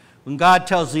 when God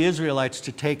tells the Israelites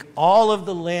to take all of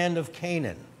the land of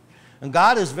Canaan. And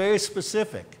God is very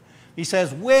specific. He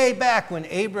says, way back when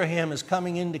Abraham is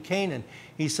coming into Canaan,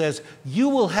 he says, you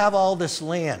will have all this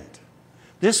land.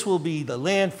 This will be the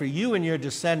land for you and your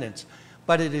descendants.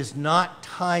 But it is not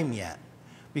time yet,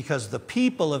 because the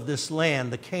people of this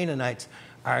land, the Canaanites,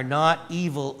 are not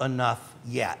evil enough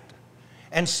yet.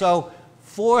 And so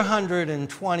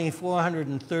 420,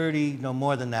 430, no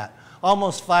more than that,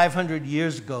 almost 500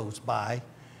 years goes by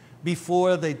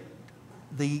before the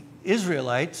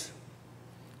Israelites,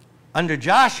 under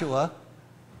Joshua,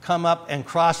 come up and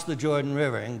cross the Jordan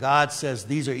River. And God says,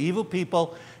 these are evil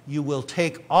people. You will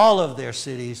take all of their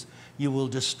cities. You will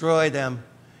destroy them.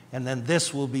 And then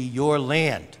this will be your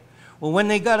land. Well, when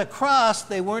they got across,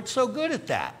 they weren't so good at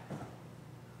that.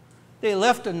 They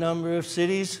left a number of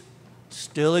cities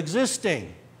still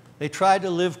existing. They tried to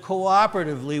live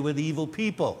cooperatively with evil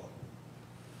people.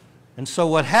 And so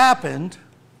what happened,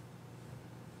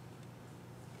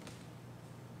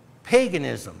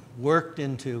 paganism worked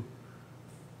into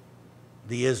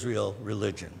the Israel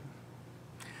religion.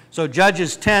 So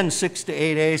Judges 10,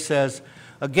 6-8a says,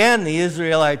 again, the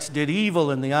Israelites did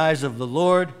evil in the eyes of the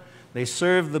Lord. They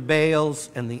served the Baals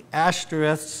and the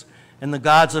Ashtoreths and the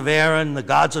gods of Aaron, the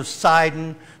gods of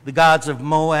Sidon, the gods of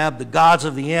Moab, the gods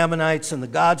of the Ammonites, and the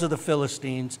gods of the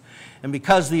Philistines. And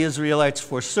because the Israelites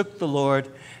forsook the Lord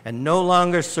and no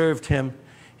longer served him,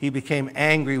 he became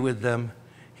angry with them.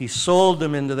 He sold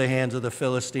them into the hands of the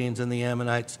Philistines and the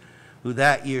Ammonites, who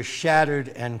that year shattered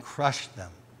and crushed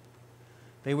them.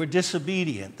 They were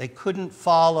disobedient. They couldn't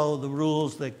follow the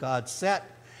rules that God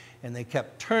set, and they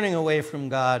kept turning away from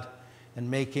God and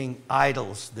making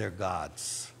idols their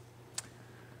gods.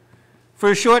 For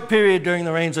a short period during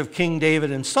the reigns of King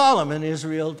David and Solomon,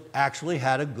 Israel actually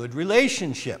had a good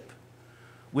relationship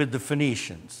with the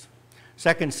Phoenicians.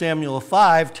 2 Samuel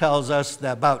 5 tells us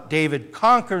that about David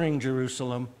conquering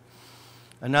Jerusalem,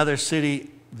 another city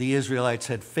the Israelites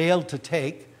had failed to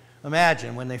take.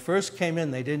 Imagine, when they first came in,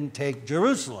 they didn't take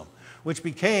Jerusalem, which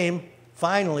became,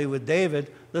 finally with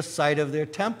David, the site of their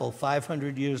temple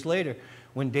 500 years later,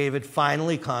 when David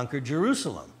finally conquered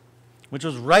Jerusalem, which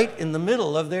was right in the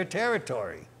middle of their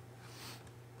territory.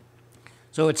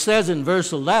 So it says in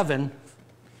verse 11,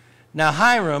 now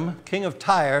Hiram, king of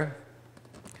Tyre,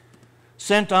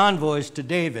 sent envoys to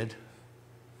David,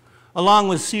 along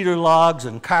with cedar logs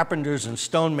and carpenters and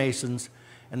stonemasons,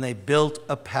 and they built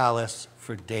a palace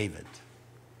for David.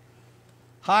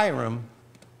 Hiram,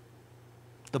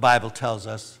 the Bible tells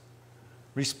us,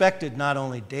 respected not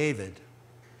only David,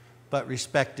 but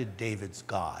respected David's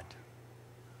God.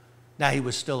 Now, he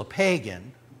was still a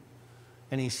pagan,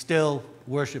 and he still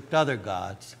worshiped other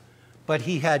gods, but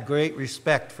he had great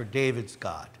respect for David's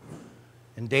God.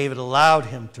 And David allowed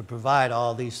him to provide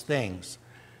all these things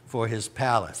for his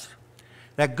palace.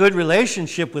 That good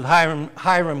relationship with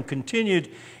Hiram continued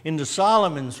into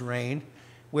Solomon's reign,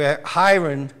 where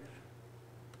Hiram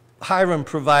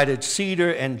provided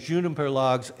cedar and juniper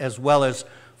logs, as well as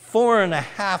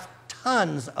 4.5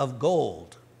 tons of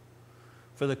gold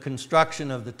for the construction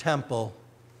of the temple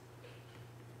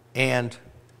and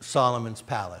Solomon's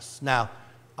palace. Now,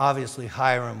 obviously,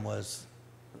 Hiram was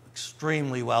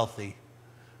extremely wealthy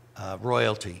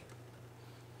royalty,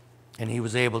 and he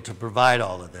was able to provide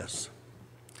all of this.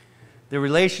 The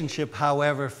relationship,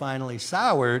 however, finally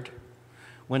soured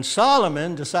when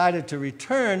Solomon decided to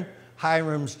return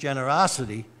Hiram's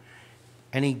generosity,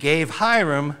 and he gave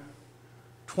Hiram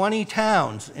 20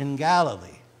 towns in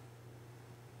Galilee.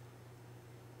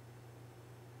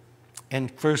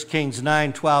 And 1 Kings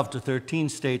 9, 12-13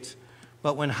 states,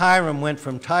 but when Hiram went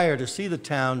from Tyre to see the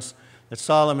towns that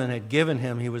Solomon had given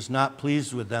him, he was not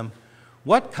pleased with them.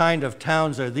 What kind of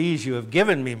towns are these you have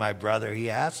given me, my brother? He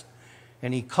asked.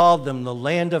 And he called them the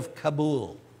land of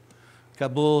Kabul.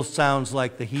 Kabul sounds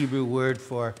like the Hebrew word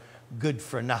for good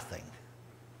for nothing.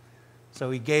 So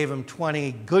he gave them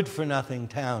 20 good-for-nothing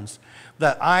towns.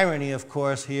 The irony, of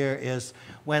course, here is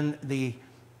when the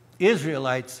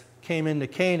Israelites came into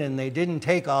Canaan, they didn't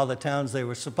take all the towns they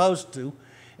were supposed to.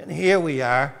 And here we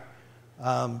are,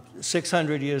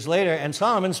 600 years later, and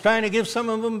Solomon's trying to give some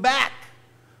of them back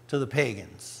to the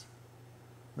pagans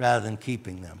rather than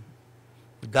keeping them.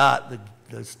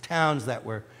 Those towns that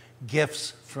were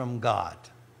gifts from God.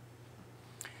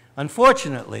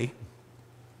 Unfortunately,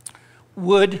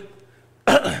 wood,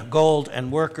 gold,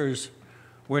 and workers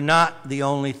were not the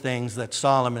only things that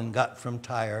Solomon got from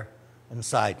Tyre and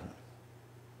Sidon.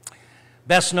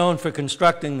 Best known for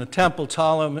constructing the temple,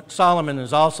 Solomon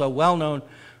is also well known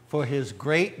for his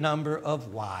great number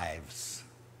of wives.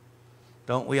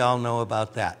 Don't we all know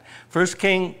about that? 1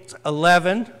 Kings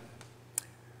 11,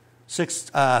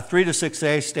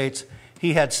 3-6a states,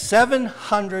 he had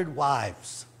 700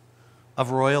 wives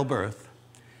of royal birth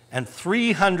and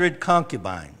 300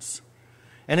 concubines,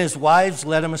 and his wives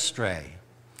led him astray.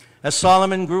 As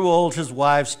Solomon grew old, his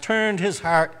wives turned his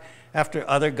heart after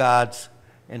other gods,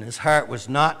 and his heart was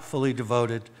not fully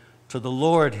devoted to the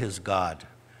Lord his God,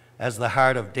 as the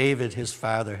heart of David his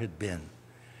father had been.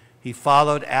 He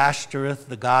followed Ashtoreth,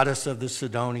 the goddess of the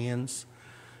Sidonians,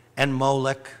 and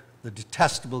Molech, the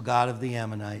detestable god of the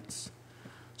Ammonites.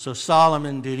 So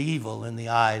Solomon did evil in the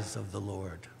eyes of the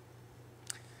Lord.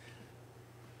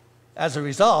 As a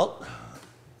result,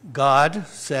 God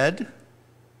said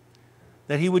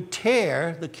that he would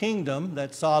tear the kingdom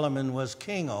that Solomon was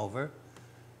king over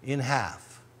in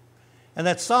half, and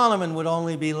that Solomon would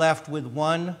only be left with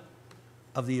one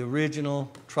of the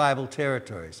original tribal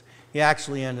territories. He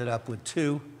actually ended up with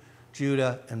 2,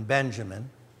 Judah and Benjamin,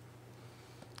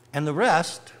 and the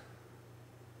rest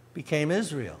became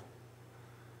Israel.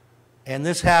 And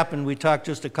this happened, we talked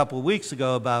just a couple of weeks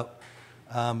ago about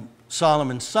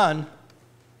Solomon's son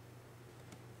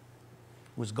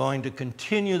was going to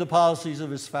continue the policies of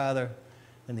his father,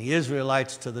 and the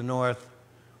Israelites to the north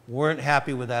weren't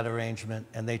happy with that arrangement,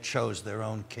 and they chose their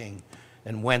own king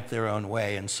and went their own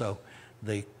way. And so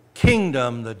the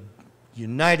kingdom, the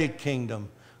united kingdom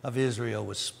of Israel,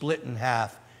 was split in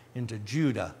half into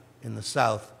Judah in the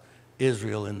south,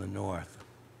 Israel in the north.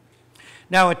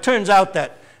 Now it turns out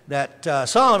that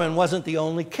Solomon wasn't the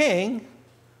only king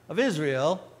of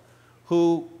Israel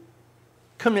who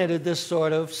committed this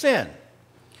sort of sin.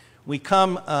 We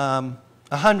come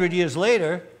 100 years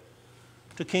later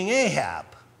to King Ahab.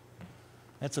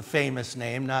 That's a famous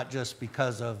name, not just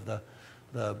because of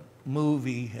the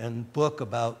movie and book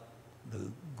about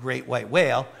the great white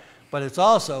whale, but it's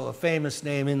also a famous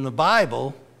name in the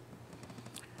Bible.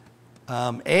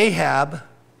 Ahab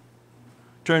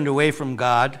turned away from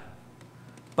God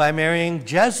by marrying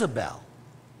Jezebel.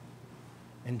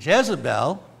 And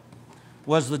Jezebel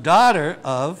was the daughter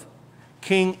of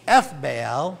King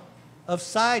Ethbaal of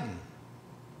Sidon.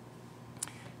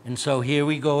 And so here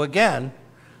we go again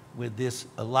with this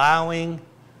allowing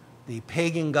the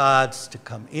pagan gods to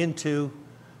come into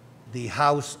the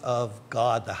house of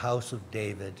God, the house of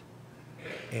David,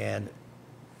 and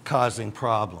causing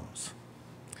problems.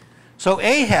 So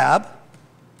Ahab,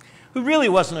 who really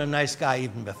wasn't a nice guy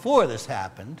even before this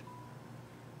happened,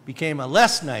 became a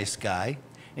less nice guy,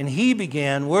 and he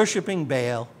began worshiping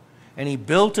Baal, and he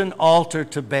built an altar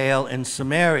to Baal in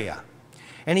Samaria.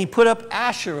 And he put up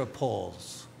Asherah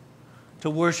poles to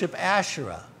worship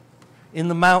Asherah in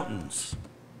the mountains.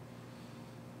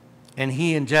 And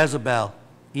he and Jezebel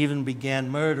even began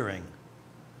murdering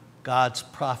God's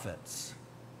prophets,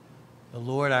 the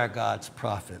Lord our God's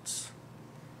prophets,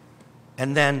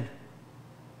 and then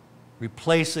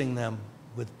replacing them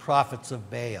with prophets of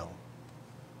Baal,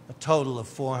 a total of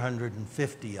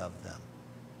 450 of them.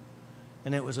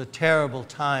 And it was a terrible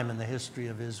time in the history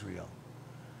of Israel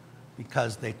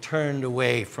because they turned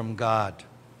away from God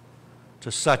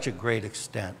to such a great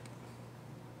extent.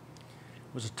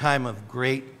 It was a time of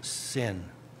great sin,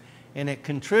 and it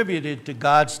contributed to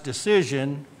God's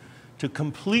decision to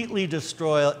completely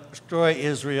destroy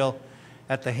Israel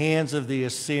at the hands of the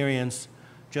Assyrians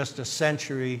just a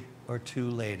century or two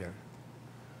later.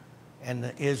 And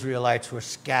the Israelites were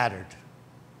scattered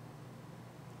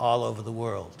all over the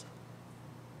world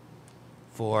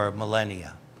for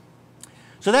millennia.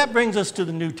 So that brings us to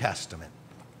the New Testament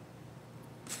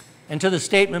and to the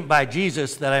statement by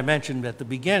Jesus that I mentioned at the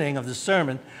beginning of the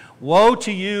sermon. Woe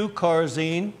to you,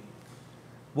 Chorazin!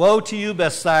 Woe to you,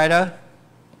 Bethsaida!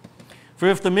 For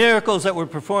if the miracles that were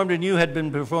performed in you had been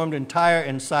performed in Tyre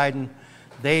and Sidon,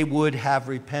 they would have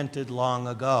repented long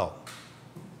ago.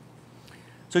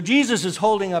 So Jesus is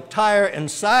holding up Tyre and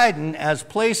Sidon as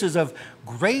places of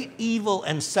great evil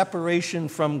and separation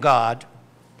from God.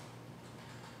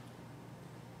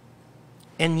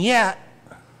 And yet,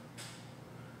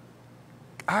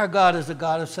 our God is a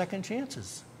God of second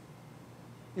chances,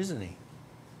 isn't he?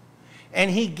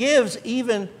 And he gives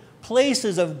even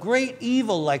places of great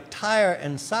evil like Tyre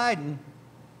and Sidon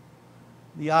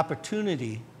the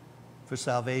opportunity for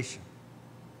salvation.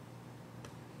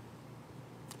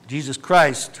 Jesus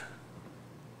Christ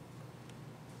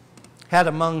had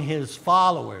among his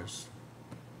followers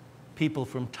people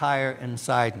from Tyre and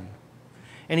Sidon.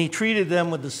 And he treated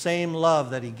them with the same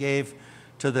love that he gave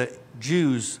to the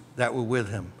Jews that were with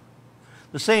him.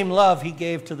 The same love he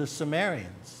gave to the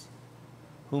Samaritans,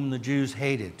 whom the Jews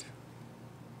hated.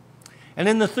 And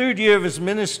in the third year of his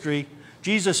ministry,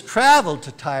 Jesus traveled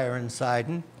to Tyre and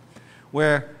Sidon,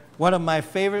 where one of my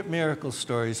favorite miracle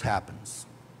stories happens.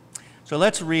 So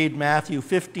let's read Matthew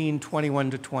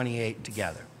 15:21-28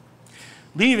 together.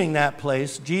 Leaving that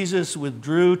place, Jesus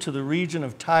withdrew to the region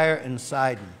of Tyre and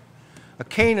Sidon. A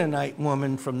Canaanite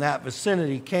woman from that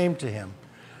vicinity came to him,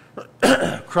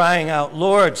 crying out,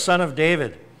 "Lord, Son of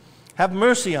David, have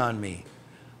mercy on me.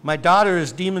 My daughter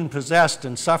is demon-possessed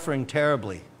and suffering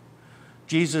terribly."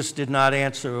 Jesus did not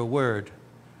answer a word.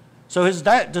 So his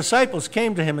disciples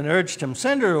came to him and urged him,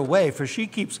 "Send her away, for she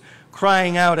keeps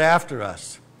crying out after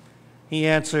us." He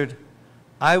answered,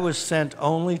 "I was sent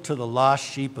only to the lost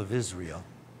sheep of Israel."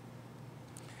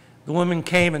 The woman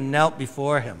came and knelt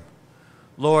before him.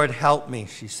 "Lord, help me,"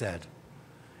 she said.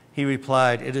 He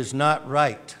replied, "It is not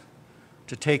right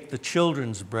to take the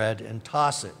children's bread and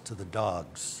toss it to the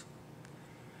dogs."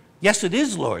 "Yes, it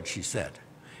is, Lord," she said.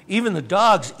 "Even the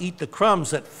dogs eat the crumbs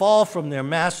that fall from their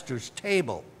master's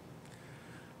table."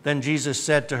 Then Jesus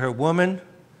said to her, "Woman,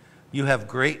 you have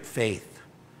great faith.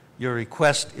 Your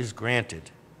request is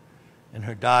granted." And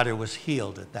her daughter was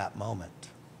healed at that moment.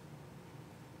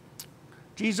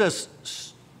 Jesus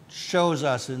shows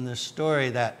us in this story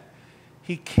that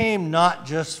he came not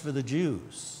just for the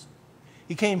Jews.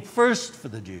 He came first for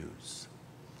the Jews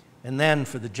and then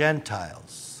for the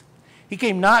Gentiles. He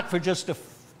came not for just a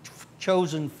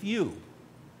chosen few.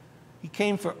 He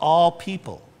came for all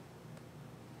people,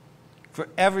 for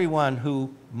everyone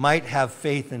who might have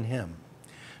faith in him.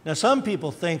 Now, some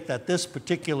people think that this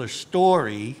particular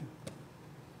story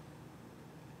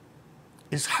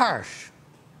is harsh,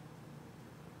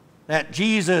 that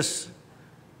Jesus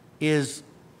is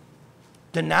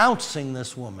denouncing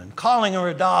this woman, calling her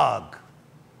a dog,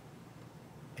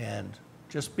 and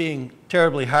just being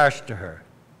terribly harsh to her.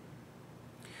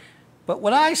 But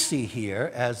what I see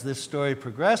here as this story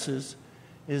progresses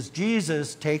is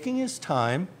Jesus taking his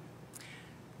time,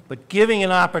 but giving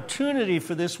an opportunity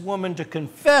for this woman to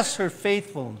confess her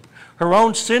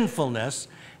own sinfulness,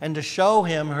 and to show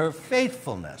him her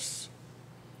faithfulness.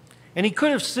 And he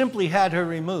could have simply had her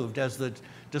removed, as the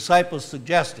disciples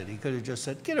suggested. He could have just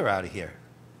said, "Get her out of here."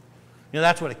 You know,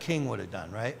 that's what a king would have done,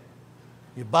 right?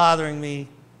 "You're bothering me.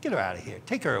 Get her out of here.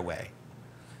 Take her away."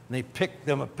 And they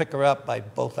pick her up by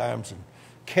both arms and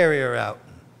carry her out.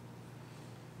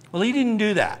 Well, he didn't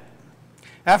do that.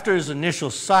 After his initial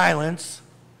silence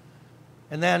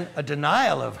and then a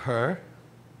denial of her,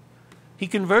 he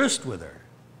conversed with her.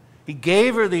 He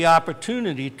gave her the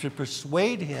opportunity to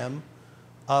persuade him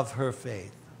of her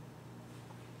faith.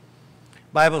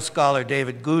 Bible scholar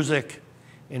David Guzik,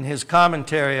 in his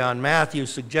commentary on Matthew,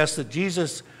 suggests that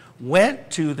Jesus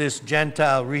went to this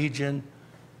Gentile region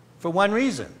for one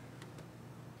reason: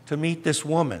 to meet this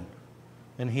woman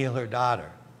and heal her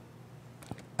daughter.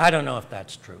 I don't know if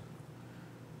that's true.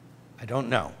 I don't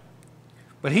know.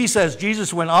 But he says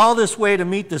Jesus went all this way to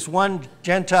meet this one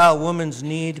Gentile woman's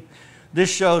need. This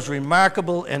shows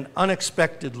remarkable and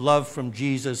unexpected love from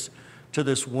Jesus to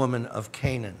this woman of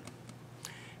Canaan.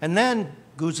 And then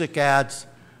Guzik adds,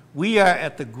 we are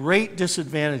at the great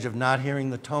disadvantage of not hearing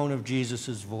the tone of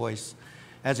Jesus' voice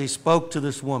as he spoke to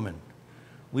this woman.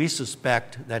 We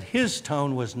suspect that his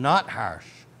tone was not harsh.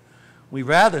 We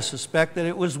rather suspect that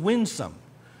it was winsome,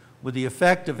 with the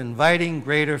effect of inviting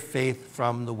greater faith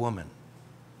from the woman.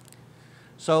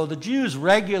 So the Jews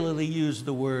regularly used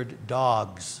the word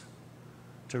dogs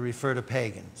to refer to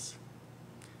pagans.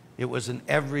 It was an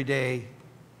everyday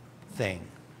thing.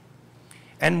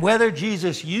 And whether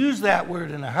Jesus used that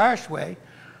word in a harsh way,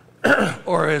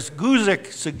 or as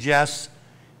Guzik suggests,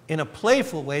 in a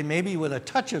playful way, maybe with a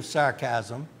touch of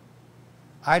sarcasm,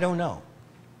 I don't know.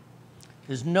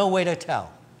 There's no way to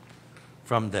tell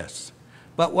from this.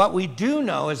 But what we do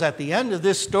know is at the end of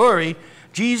this story,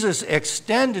 Jesus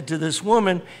extended to this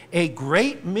woman a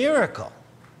great miracle.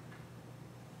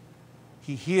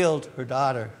 He healed her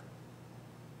daughter,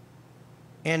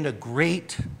 and a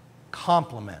great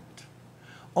compliment.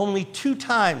 Only 2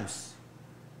 times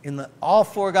in all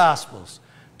 4 Gospels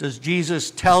does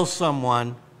Jesus tell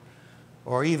someone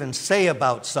or even say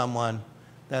about someone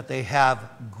that they have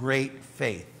great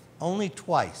faith. Only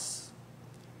twice.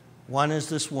 One is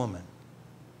this woman.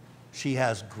 She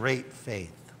has great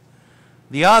faith.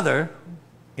 The other,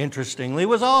 interestingly,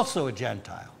 was also a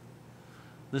Gentile,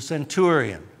 the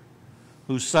centurion,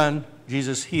 whose son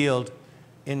Jesus healed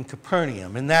in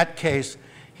Capernaum. In that case,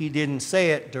 he didn't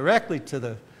say it directly to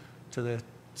the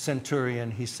centurion.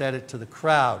 He said it to the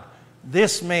crowd.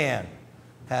 This man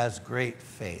has great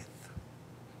faith.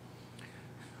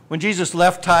 When Jesus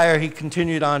left Tyre, he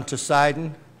continued on to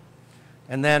Sidon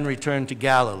and then returned to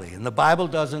Galilee. And the Bible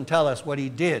doesn't tell us what he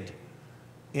did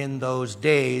in those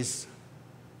days,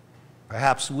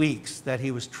 perhaps weeks, that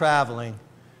he was traveling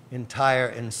in Tyre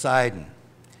and Sidon.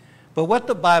 But what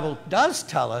the Bible does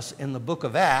tell us in the book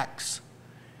of Acts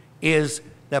is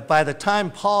that by the time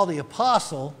Paul the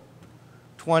Apostle,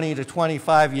 20 to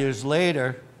 25 years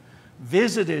later,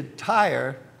 visited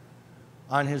Tyre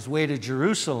on his way to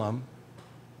Jerusalem,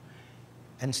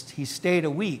 and he stayed a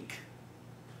week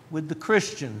with the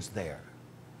Christians there.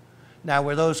 Now,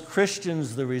 were those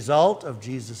Christians the result of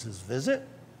Jesus' visit?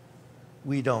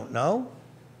 We don't know.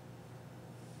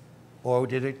 Or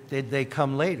did they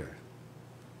come later?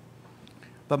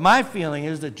 But my feeling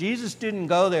is that Jesus didn't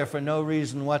go there for no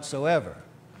reason whatsoever.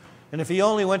 And if he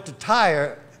only went to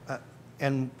Tyre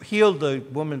and healed the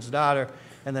woman's daughter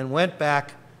and then went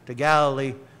back to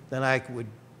Galilee, then I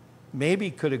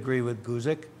could agree with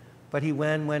Guzik. But he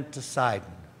went to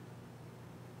Sidon.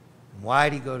 Why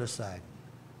did he go to Sidon?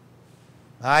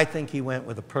 I think he went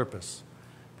with a purpose,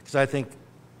 because I think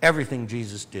everything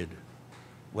Jesus did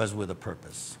was with a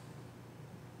purpose.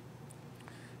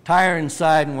 Tyre and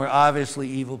Sidon were obviously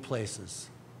evil places,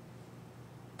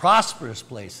 prosperous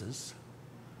places,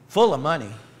 full of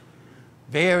money,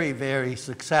 very, very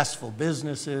successful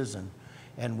businesses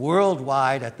and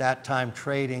worldwide at that time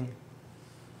trading.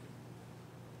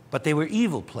 But they were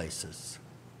evil places.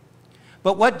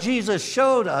 But what Jesus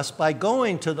showed us by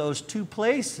going to those two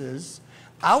places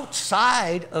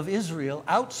outside of Israel,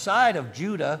 outside of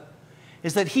Judah,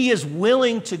 is that he is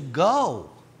willing to go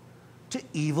to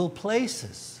evil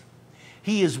places.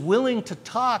 He is willing to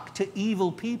talk to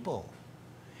evil people.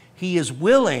 He is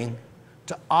willing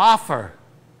to offer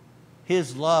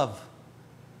his love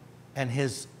and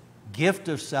his gift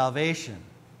of salvation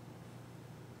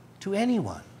to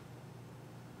anyone,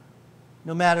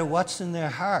 no matter what's in their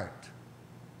heart.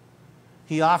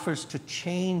 He offers to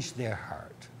change their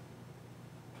heart,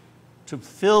 to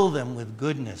fill them with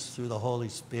goodness through the Holy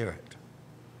Spirit.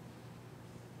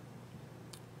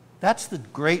 That's the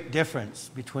great difference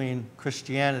between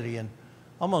Christianity and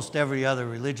almost every other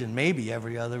religion, maybe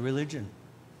every other religion.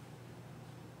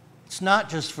 It's not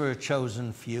just for a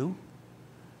chosen few.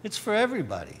 It's for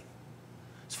everybody.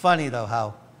 It's funny, though,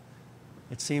 how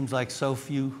it seems like so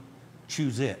few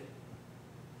choose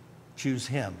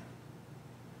him,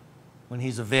 when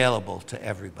he's available to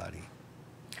everybody.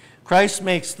 Christ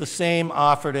makes the same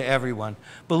offer to everyone.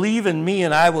 Believe in me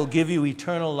and I will give you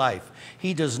eternal life.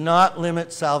 He does not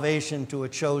limit salvation to a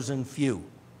chosen few.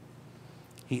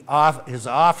 His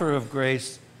offer of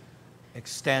grace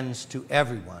extends to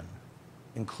everyone,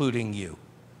 including you.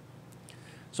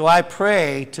 So I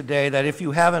pray today that if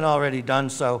you haven't already done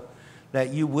so, that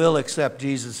you will accept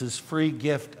Jesus' free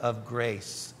gift of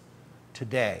grace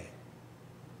today.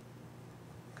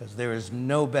 Because there is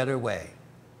no better way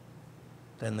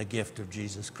than the gift of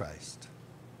Jesus Christ.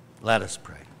 Let us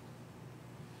pray.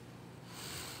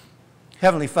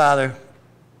 Heavenly Father,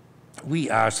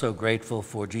 we are so grateful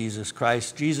for Jesus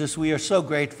Christ. Jesus, we are so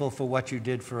grateful for what you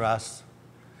did for us,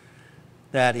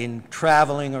 that in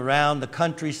traveling around the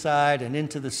countryside and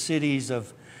into the cities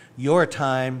of your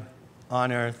time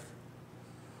on earth,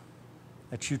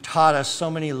 that you taught us so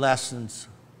many lessons,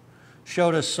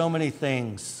 showed us so many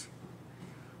things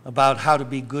about how to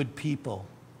be good people,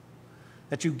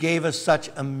 that you gave us such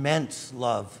immense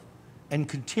love and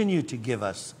continue to give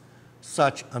us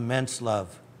such immense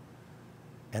love,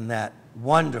 and that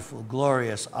wonderful,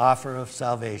 glorious offer of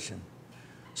salvation.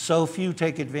 So few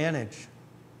take advantage.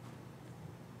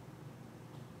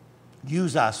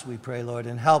 Use us, we pray, Lord,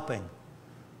 in helping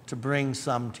to bring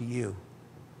some to you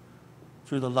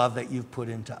through the love that you've put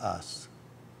into us,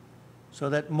 so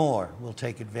that more will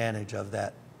take advantage of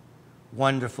that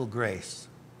wonderful grace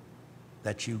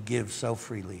that you give so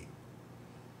freely.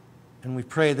 And we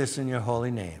pray this in your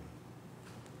holy name.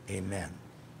 Amen.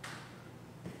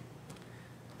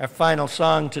 Our final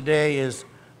song today is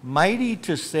Mighty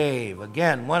to Save.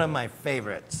 Again, one of my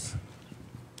favorites.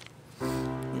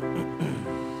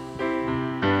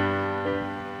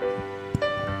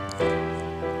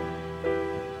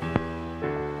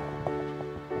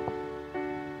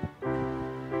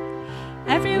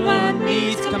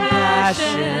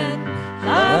 compassion,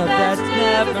 love that's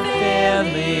never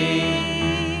failing.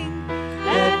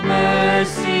 Let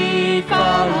mercy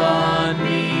fall on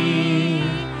me.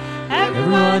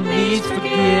 Everyone needs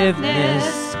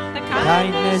forgiveness, the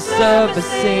kindness of a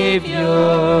Savior,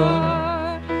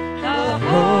 the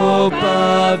hope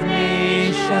of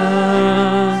nations.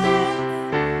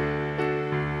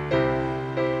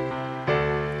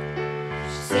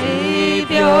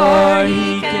 Savior,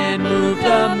 He can move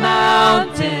the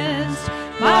mountains.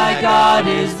 My God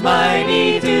is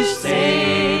mighty to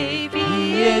save.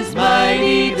 He is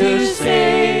mighty to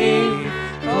save.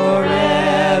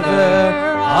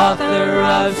 Forever, author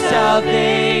of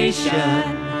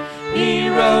salvation. He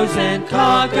rose and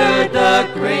conquered the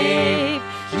grave.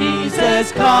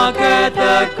 Jesus conquered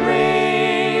the grave.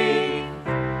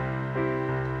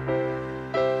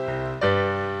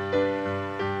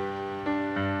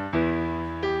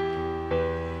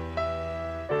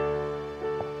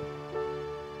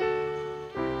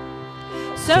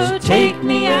 So take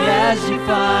me as you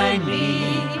find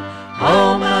me,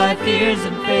 all my fears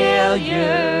and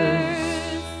failures.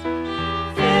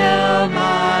 Fill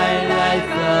my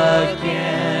life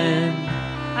again.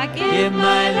 I give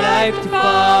my life to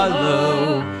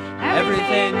follow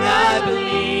everything I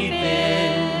believe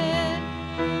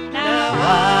in. Now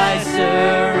I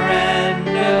surrender.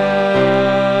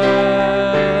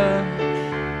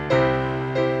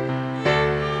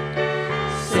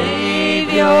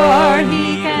 Savior,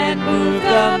 He can move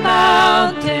the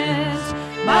mountains.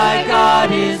 My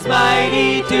God is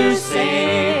mighty to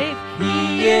save.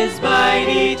 He is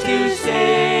mighty to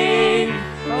save.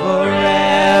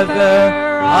 Forever,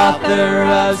 author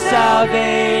of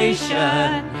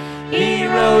salvation. He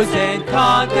rose and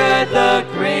conquered the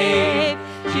grave.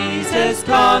 Jesus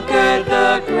conquered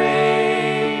the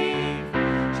grave.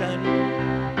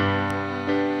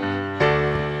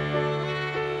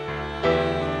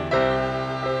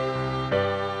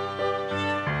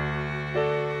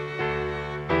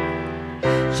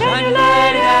 Shine your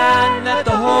light and let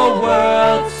the whole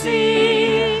world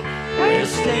see. We're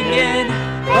singing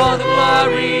for the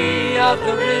glory of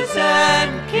the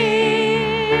risen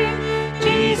King.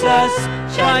 Jesus,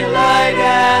 shine your light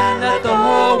and let the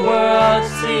whole world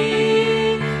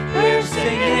see. We're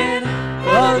singing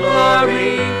for the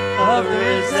glory of the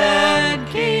risen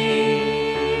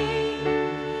King.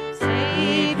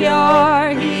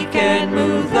 Savior, He can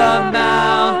move the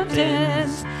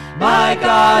mountains. My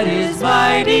God is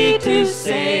mighty to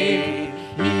save.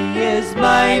 He is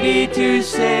mighty to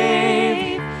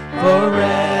save.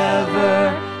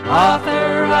 Forever,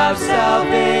 author of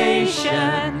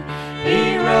salvation.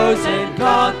 He rose and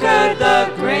conquered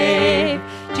the grave.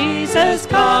 Jesus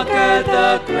conquered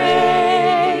the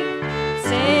grave.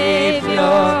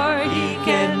 Savior, He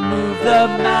can move the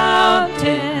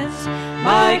mountains.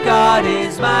 My God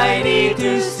is mighty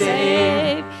to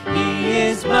save. He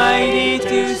is mighty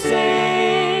to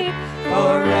save.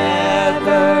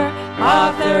 Forever,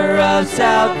 author of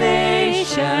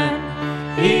salvation.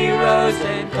 He rose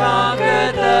and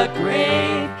conquered the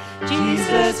grave.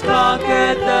 Jesus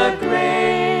conquered the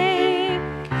grave.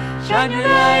 Shine your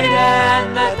light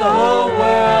and let the whole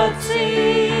world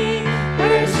see.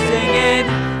 We're singing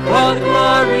for the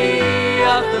glory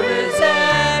of the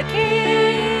risen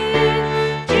King.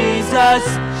 Jesus,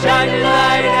 shine your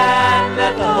light and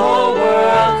let the whole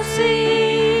world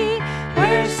see.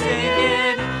 We're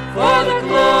singing for the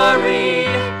glory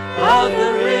of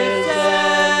the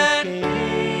risen King.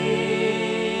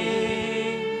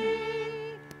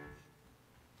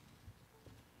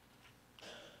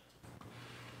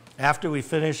 After we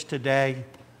finish today,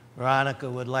 Veronica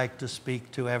would like to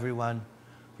speak to everyone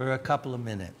for a couple of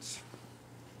minutes.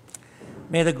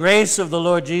 May the grace of the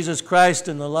Lord Jesus Christ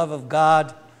and the love of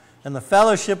God and the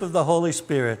fellowship of the Holy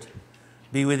Spirit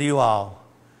be with you all.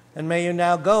 And may you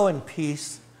now go in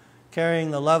peace,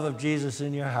 carrying the love of Jesus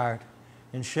in your heart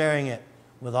and sharing it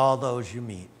with all those you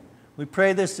meet. We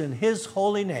pray this in His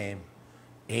holy name.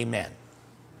 Amen.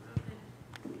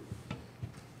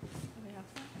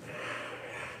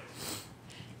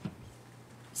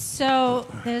 So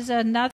there's another